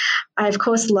fulfilling. I, of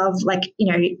course, love,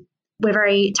 we're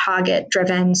very target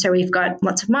driven. So we've got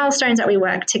lots of milestones that we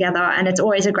work together and it's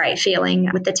always a great feeling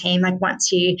with the team.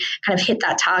 Once you kind of hit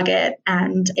that target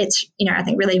and it's, I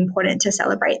think really important to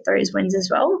celebrate those wins as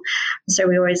well. So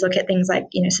we always look at things like,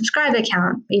 subscriber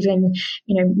count, even,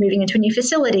 moving into a new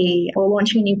facility or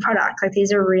launching a new product.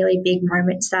 These are really big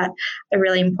moments that are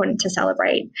really important to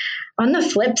celebrate. On the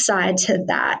flip side to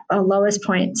that, our lowest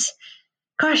points,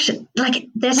 gosh, like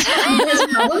there's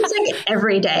problems like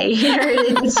every day.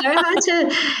 It's so hard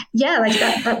to, like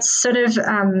that's sort of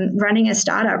running a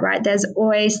startup, right? There's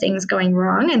always things going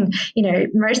wrong, and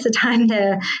most of the time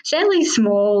they're fairly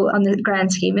small on the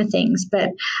grand scheme of things, but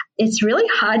it's really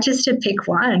hard just to pick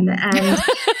one, and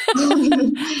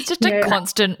it's just a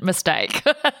constant mistake.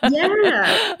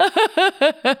 Yeah.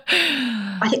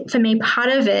 I think for me, part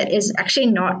of it is actually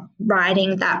not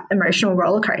riding that emotional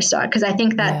roller coaster, because I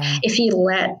think that if you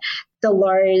let the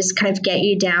lows kind of get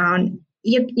you down,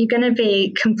 you're going to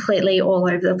be completely all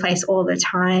over the place all the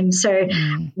time. So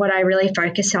what I really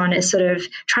focus on is sort of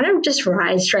trying to just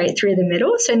ride straight through the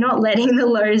middle. So not letting the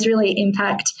lows really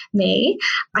impact me.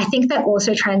 I think that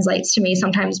also translates to me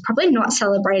sometimes probably not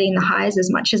celebrating the highs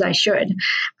as much as I should.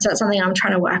 So that's something I'm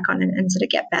trying to work on and sort of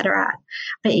get better at.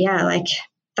 But yeah, like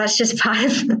that's just part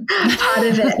of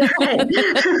it,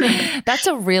 right? That's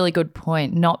a really good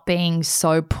point, not being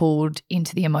so pulled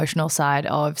into the emotional side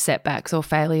of setbacks or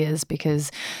failures, because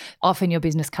often your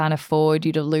business can't afford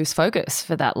you to lose focus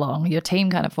for that long. Your team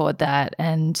can't afford that.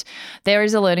 And there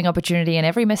is a learning opportunity in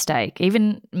every mistake.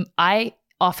 Even I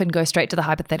often go straight to the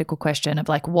hypothetical question of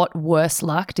like, what worse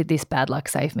luck did this bad luck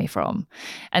save me from?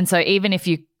 And so even if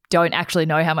you don't actually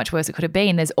know how much worse it could have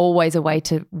been, there's always a way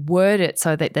to word it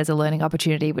so that there's a learning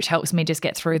opportunity, which helps me just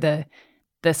get through the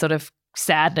sort of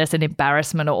sadness and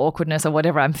embarrassment or awkwardness or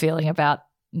whatever I'm feeling about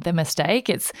the mistake.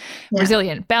 It's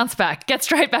resilient, bounce back, get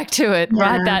straight back to it,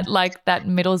 right? That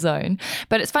middle zone.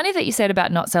 But it's funny that you said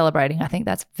about not celebrating. I think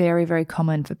that's very, very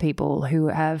common for people who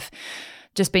have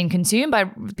just been consumed by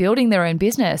building their own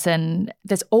business, and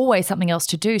there's always something else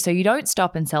to do. So you don't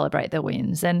stop and celebrate the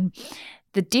wins. And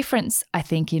the difference, I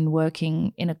think, in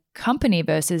working in a company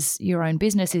versus your own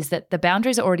business is that the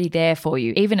boundaries are already there for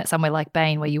you. Even at somewhere like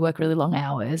Bain, where you work really long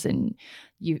hours and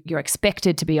you're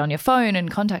expected to be on your phone and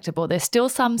contactable, there's still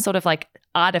some sort of like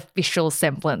artificial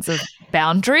semblance of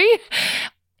boundary.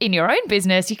 In your own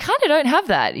business, you kind of don't have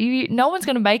that. No one's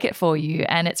going to make it for you,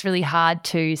 and it's really hard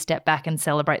to step back and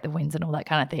celebrate the wins and all that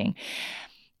kind of thing.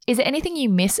 Is there anything you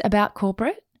miss about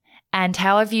corporate? And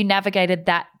how have you navigated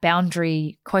that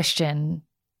boundary question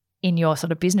in your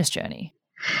sort of business journey?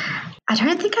 I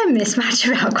don't think I miss much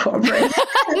about corporate.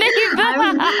 Don't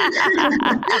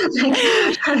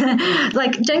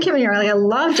get me wrong, I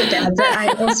loved it there, but I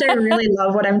also really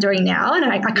love what I'm doing now, and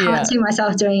I can't see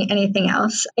myself doing anything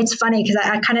else. It's funny because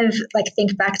I kind of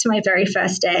think back to my very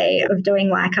first day of doing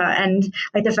Laika, and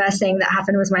the first thing that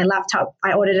happened was my laptop.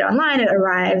 I ordered it online, it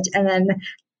arrived, and then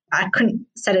I couldn't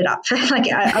set it up. I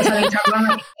was having trouble. I'm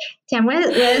like, damn,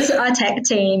 where's our tech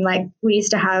team? We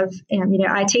used to have,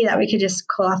 IT that we could just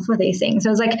call off for these things.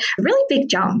 So it was a really big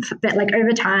jump, but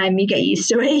over time you get used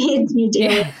to it. You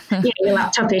deal with your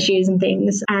laptop issues and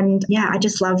things. And I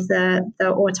just love the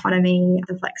autonomy,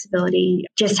 the flexibility,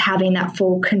 just having that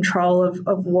full control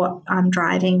of what I'm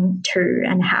driving to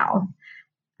and how.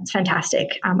 It's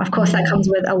fantastic. Of course, that comes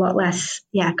with a lot less,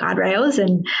 guardrails.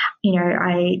 And,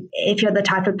 if you're the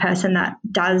type of person that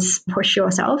does push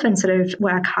yourself and sort of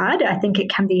work hard, I think it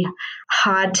can be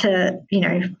hard to,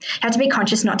 have to be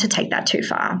conscious not to take that too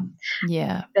far.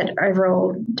 Yeah. But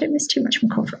overall, don't miss too much from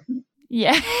corporate.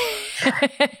 Yeah.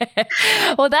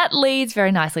 Well, that leads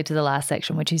very nicely to the last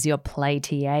section, which is your play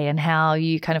TA and how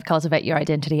you kind of cultivate your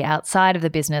identity outside of the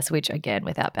business, which again,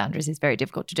 without boundaries is very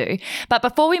difficult to do. But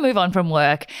before we move on from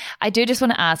work, I do just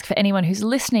want to ask for anyone who's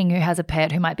listening who has a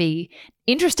pet who might be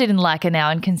interested in Laika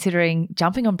now and considering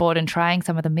jumping on board and trying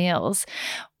some of the meals,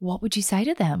 what would you say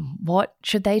to them? What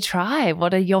should they try?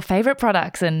 What are your favorite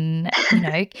products? And,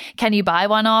 can you buy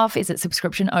one off? Is it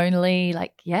subscription only?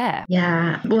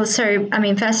 Yeah. Well, so,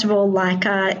 first of all,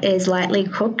 Laika is lightly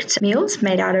cooked meals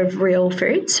made out of real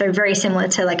food. So very similar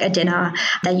to a dinner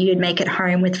that you'd make at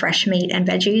home with fresh meat and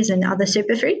veggies and other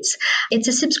superfoods. It's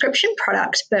a subscription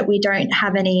product, but we don't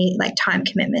have any time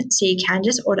commitment. So you can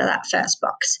just order that first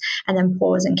box and then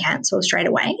pause and cancel straight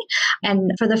away.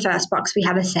 And for the first box, we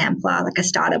have a sampler, a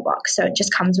starter box. So it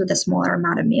just comes with a smaller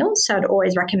amount of meals. So I'd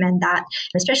always recommend that,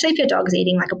 especially if your dog's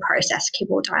eating a processed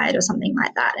kibble diet or something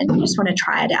like that, and you just want to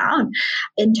try it out.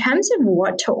 In terms of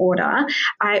what to order,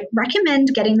 I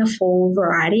recommend getting the full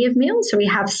variety of meals. So we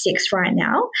have 6 right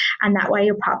now, and that way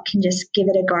your pup can just give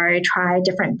it a go, try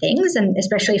different things. And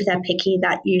especially if they're picky,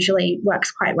 that usually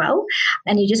works quite well.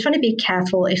 And you just want to be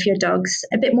careful if your dog's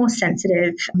a bit more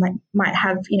sensitive, might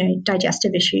have,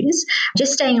 digestive issues,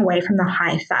 just staying away from the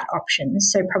high fat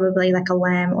options. So probably a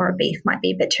lamb or a beef might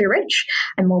be a bit too rich,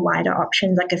 and more lighter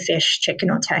options like a fish, chicken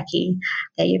or turkey,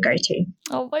 they're your go-to.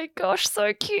 Oh my gosh,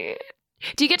 so cute.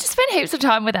 Do you get to spend heaps of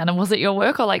time with animals at your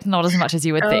work, or like not as much as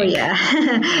you would think? Oh,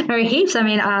 yeah. No, heaps. I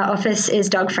mean, our office is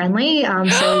dog friendly.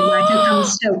 So Micah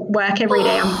comes to work every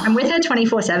day. I'm with her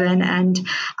 24/7 and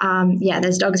yeah,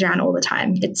 there's dogs around all the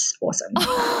time. It's awesome.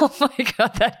 Oh my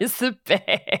God, that is the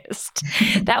best.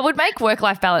 That would make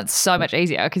work-life balance so much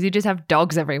easier because you just have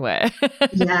dogs everywhere.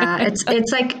 Yeah,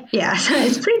 it's like, yeah,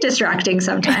 it's pretty distracting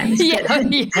sometimes.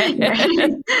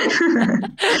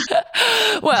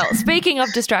 Well, speaking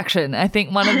of distraction, I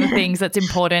think one of the things that's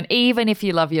important, even if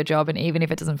you love your job and even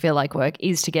if it doesn't feel like work,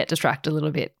 is to get distracted a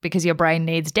little bit because your brain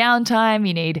needs downtime,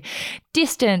 you need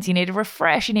distance, you need to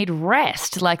refresh, you need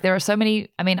rest. Like there are so many,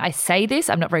 I mean, I say this,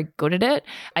 I'm not very good at it.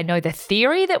 I know the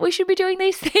theory that we should be doing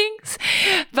these things,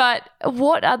 but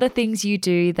what are the things you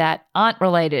do that aren't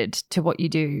related to what you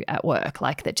do at work,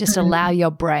 like that just allow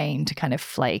your brain to kind of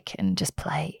flake and just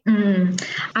play?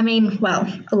 I mean, well,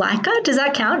 Leica, does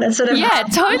that count? That's sort of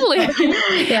totally.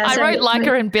 Yeah, I wrote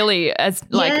Leica and Billy as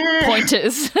like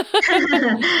pointers.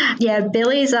 Yeah,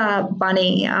 Billy's a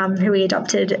bunny who we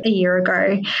adopted a year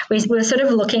ago. We were sort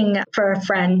of looking for a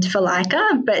friend for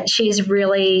Leica, but she's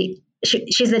really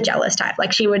she's the jealous type.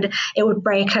 Like it would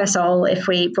break her soul if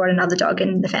we brought another dog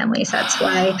in the family. So that's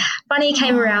why Bunny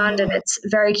came around, and it's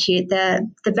very cute. They're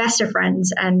the best of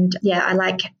friends, and yeah, I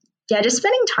like just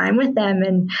spending time with them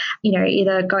and,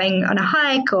 either going on a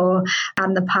hike or out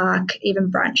in the park, even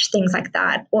brunch, things like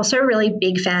that. Also a really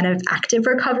big fan of active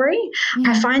recovery.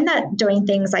 I find that doing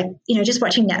things like, just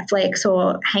watching Netflix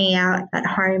or hanging out at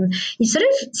home, you sort of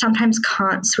sometimes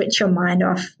can't switch your mind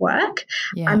off work.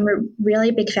 Yeah. I'm a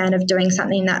really big fan of doing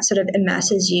something that sort of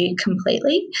immerses you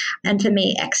completely. And for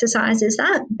me, exercise is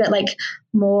that, but like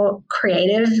more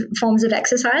creative forms of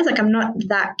exercise. Like I'm not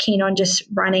that keen on just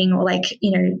running or like,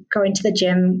 going to the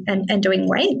gym and doing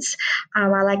weights. I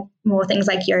like more things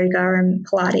like yoga and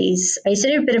Pilates. I used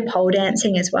to do a bit of pole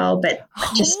dancing as well, but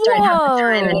I just don't have the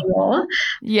time anymore.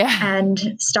 Yeah.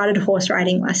 And started horse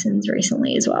riding lessons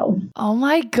recently as well. Oh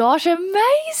my gosh,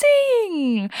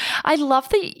 amazing. I love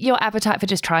your appetite for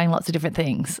just trying lots of different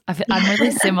things. I'm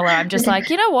really similar. I'm just like,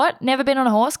 you know what? Never been on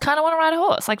a horse. Kind of want to ride a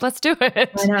horse. Like, let's do it.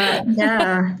 Why not?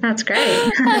 Yeah, that's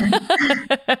great.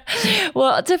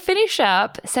 Well, to finish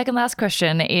up, second last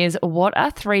question is, what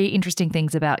are 3 interesting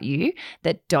things about you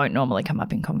that don't normally come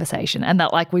up in conversation and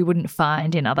that like we wouldn't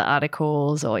find in other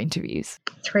articles or interviews?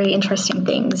 3 interesting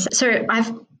things. So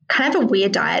I've kind of a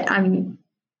weird diet. I'm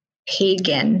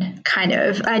vegan, kind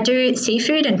of. I do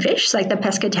seafood and fish, like the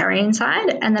pescatarian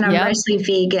side, and then I'm mostly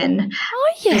vegan.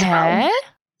 Oh, yeah. As well.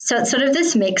 So it's sort of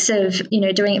this mix of,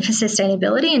 doing it for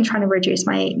sustainability and trying to reduce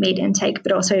my meat intake,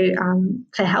 but also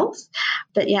for health.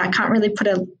 But yeah, I can't really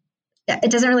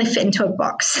it doesn't really fit into a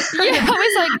box. Yeah, I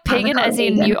was like vegan as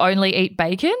in you only eat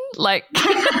bacon? Like.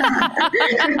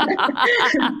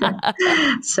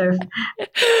 So,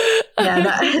 yeah.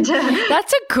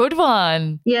 That's a good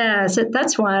one. Yeah, so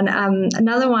that's one.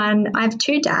 Another one, I have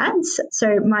 2 dads.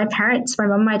 So my parents, my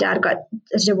mum and my dad got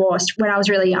divorced when I was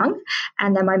really young,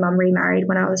 and then my mum remarried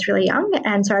when I was really young.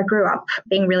 And so I grew up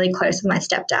being really close with my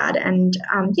stepdad. And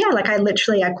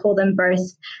I call them both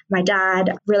my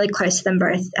dad, really close to them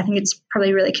both. I think it's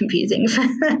probably really confusing for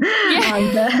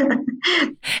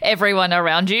everyone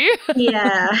around you.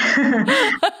 Yeah.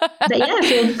 But yeah, I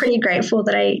feel pretty grateful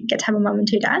that I get to have a mum and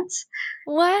 2 dads.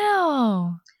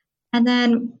 Wow. And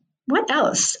then what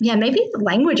else? Yeah, maybe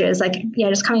languages.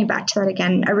 Just coming back to that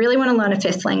again. I really want to learn a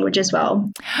 5th language as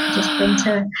well. Just going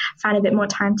to find a bit more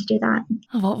time to do that.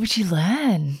 What would you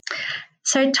learn?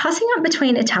 So tossing up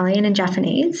between Italian and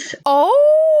Japanese.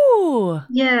 Oh.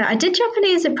 Yeah, I did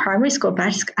Japanese at primary school, but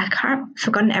I've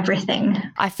forgotten everything.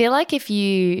 I feel like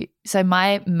so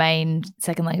my main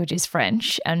second language is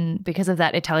French, and because of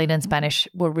that, Italian and Spanish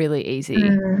were really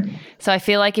easy. So I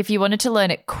feel like if you wanted to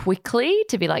learn it quickly,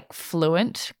 to be like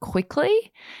fluent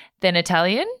quickly, then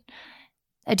Italian.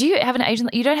 Do you have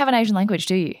you don't have an Asian language,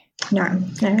 do you? No.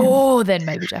 Oh, then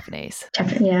maybe Japanese.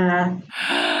 Yeah.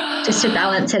 Just to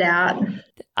balance it out.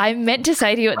 I meant to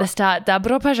say to you at the start,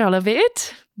 Dobro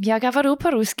požalovit, ja govoru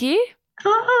po-ruski.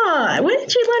 Oh, when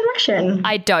did you learn Russian?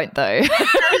 I don't, though.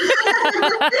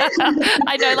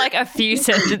 I know like a few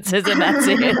sentences and that's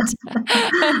it.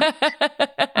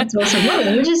 That's awesome. What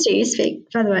languages do you speak,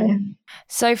 by the way?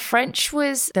 So French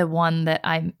was the one that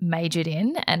I majored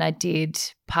in, and I did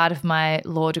part of my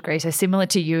law degree. So similar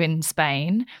to you in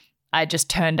Spain, I just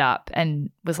turned up and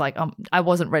was like, I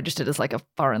wasn't registered as like a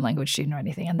foreign language student or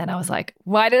anything. And then I was like,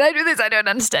 why did I do this? I don't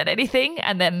understand anything.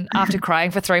 And then after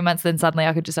crying for 3 months, then suddenly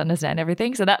I could just understand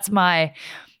everything. So that's my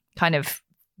kind of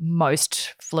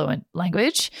most fluent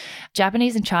language.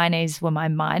 Japanese and Chinese were my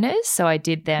minors, so I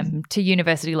did them to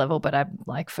university level, but I've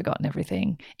like forgotten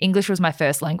everything. English was my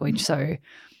first language, so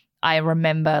I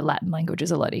remember Latin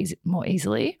languages a lot more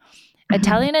easily.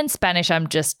 Italian and Spanish, I'm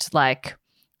just like,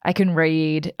 I can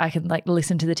read, I can like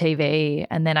listen to the TV,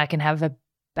 and then I can have a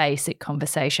basic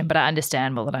conversation, but I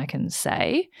understand more than I can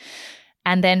say.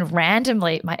 And then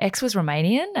randomly, my ex was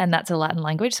Romanian, and that's a Latin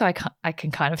language, so I can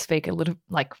kind of speak a little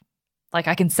like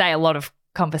I can say a lot of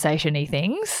conversation-y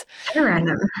things.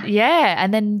 Random. Yeah,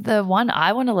 and then the one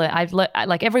I want to learn,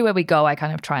 like everywhere we go, I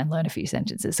kind of try and learn a few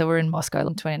sentences. So we're in Moscow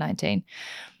in 2019,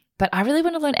 but I really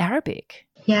want to learn Arabic.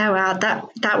 Yeah, wow,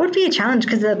 that would be a challenge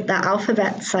because the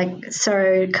alphabet's like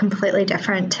so completely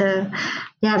different to,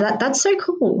 yeah, that's so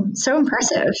cool, so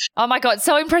impressive. Oh my God,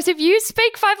 so impressive. You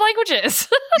speak 5 languages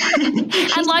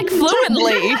and like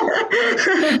fluently.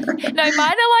 No, mine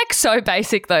are like so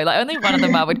basic though. Like only one of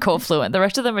them I would call fluent. The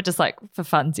rest of them are just like for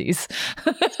funsies.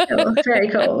 Cool, very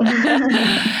cool.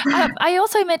 I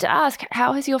also meant to ask,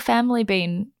 how has your family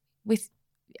been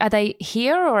are they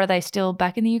here or are they still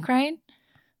back in the Ukraine?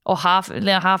 Or half and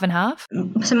half?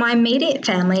 So my immediate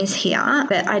family is here,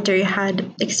 but I do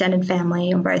had extended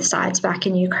family on both sides back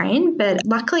in Ukraine. But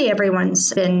luckily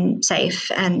everyone's been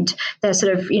safe and they're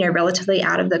sort of, relatively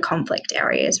out of the conflict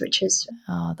areas, which is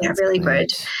really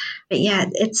good. But yeah,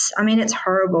 it's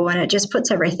horrible and it just puts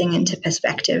everything into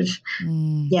perspective.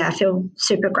 Yeah, I feel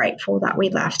super grateful that we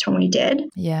left when we did.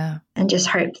 Yeah. And just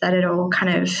hope that it all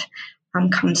kind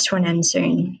of comes to an end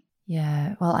soon.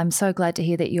 Yeah, well, I'm so glad to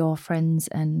hear that your friends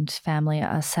and family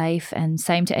are safe, and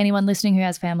same to anyone listening who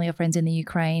has family or friends in the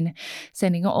Ukraine.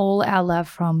 Sending all our love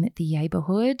from the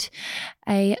Neighbourhood.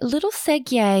 A little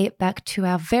segue back to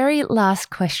our very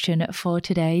last question for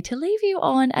today to leave you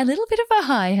on a little bit of a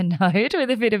higher note with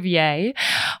a bit of yay.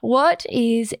 What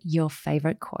is your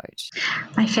favourite quote?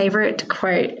 My favourite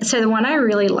quote. So the one I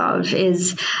really love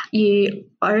is, you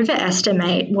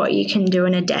overestimate what you can do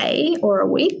in a day or a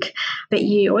week, but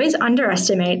you always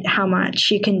underestimate how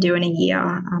much you can do in a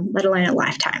year, let alone a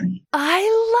lifetime.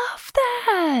 I love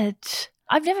that.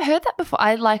 I've never heard that before.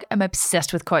 I'm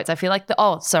obsessed with quotes. I feel like the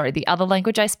other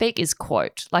language I speak is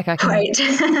quote. Like I can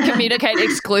communicate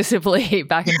exclusively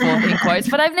back and forth in quotes,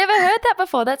 but I've never heard that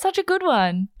before. That's such a good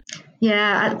one.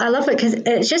 Yeah, I love it because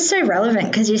it's just so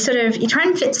relevant because you try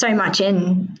and fit so much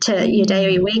in to your day or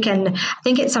your week. And I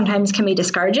think it sometimes can be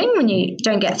discouraging when you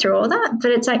don't get through all that.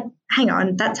 But it's like, hang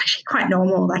on, that's actually quite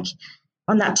normal. Like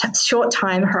on that short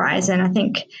time horizon, I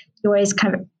think you always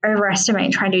kind of overestimate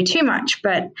and try and do too much,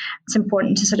 but it's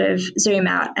important to sort of zoom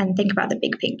out and think about the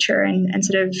big picture and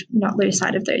sort of not lose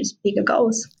sight of those bigger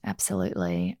goals.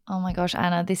 Absolutely. Oh my gosh,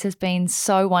 Anna, this has been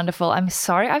so wonderful. I'm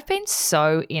sorry I've been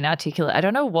so inarticulate. I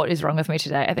don't know what is wrong with me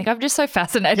today. I think I'm just so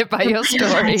fascinated by your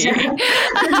story.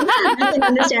 I can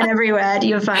understand every word.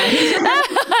 You're fine.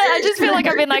 I just feel like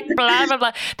I've been like blah, blah,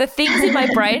 blah. The things in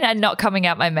my brain are not coming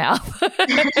out my mouth.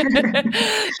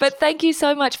 But thank you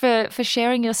so much for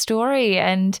sharing your story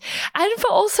and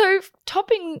for also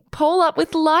topping Paul up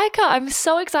with Leica. I'm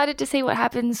so excited to see what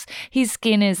happens. His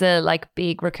skin is a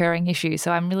big recurring issue,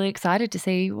 so I'm really excited to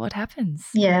see what happens.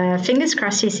 Yeah, fingers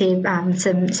crossed you see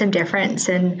some difference.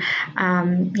 And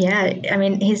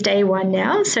he's day 1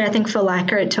 now, so I think for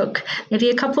Leica it took maybe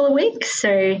a couple of weeks.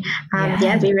 So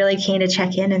I'd be really keen to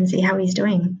check in and see how he's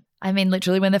doing. I mean,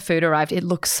 literally when the food arrived, it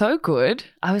looked so good.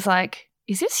 I was like,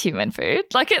 is this human food?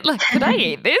 Could I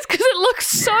eat this? Because it looks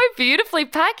so beautifully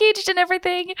packaged and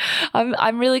everything.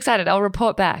 I'm really excited. I'll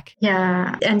report back.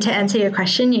 Yeah. And to answer your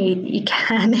question, you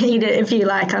can eat it if you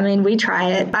like. I mean, we try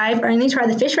it. I've only tried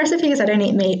the fish recipe because I don't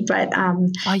eat meat, but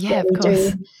of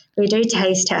course. We do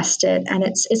taste test it, and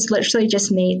it's literally just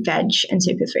meat, veg, and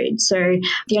superfood. So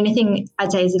the only thing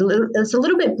I'd say is it's a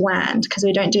little bit bland because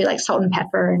we don't do salt and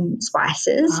pepper and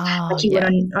spices like you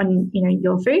would on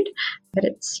your food. But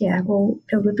it's all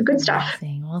filled with the good stuff.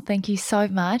 Amazing. Well, thank you so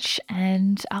much,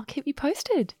 and I'll keep you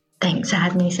posted. Thanks for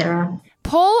having me, Sarah.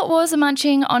 Paul was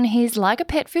munching on his Leica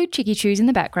pet food Chicky Chews in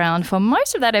the background for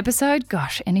most of that episode.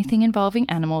 Gosh, anything involving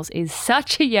animals is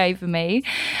such a yay for me.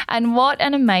 And what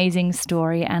an amazing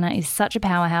story. Anna is such a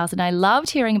powerhouse, and I loved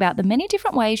hearing about the many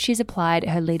different ways she's applied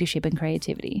her leadership and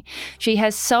creativity. She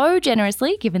has so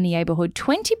generously given the Neighbourhood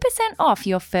 20% off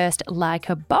your first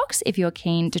Leica box if you're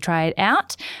keen to try it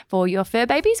out for your fur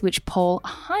babies, which Paul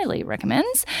highly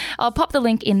recommends. I'll pop the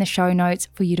link in the show notes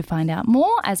for you to find out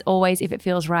more. As always, if it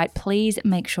feels right, please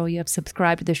make sure you have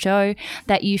subscribed to the show,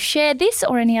 that you share this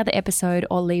or any other episode,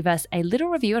 or leave us a little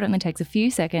review. It only takes a few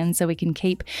seconds so we can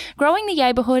keep growing the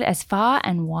Neighbourhood as far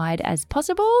and wide as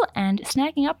possible and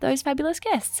snagging up those fabulous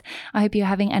guests. I hope you're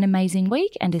having an amazing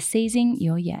week and are seizing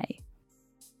your yay.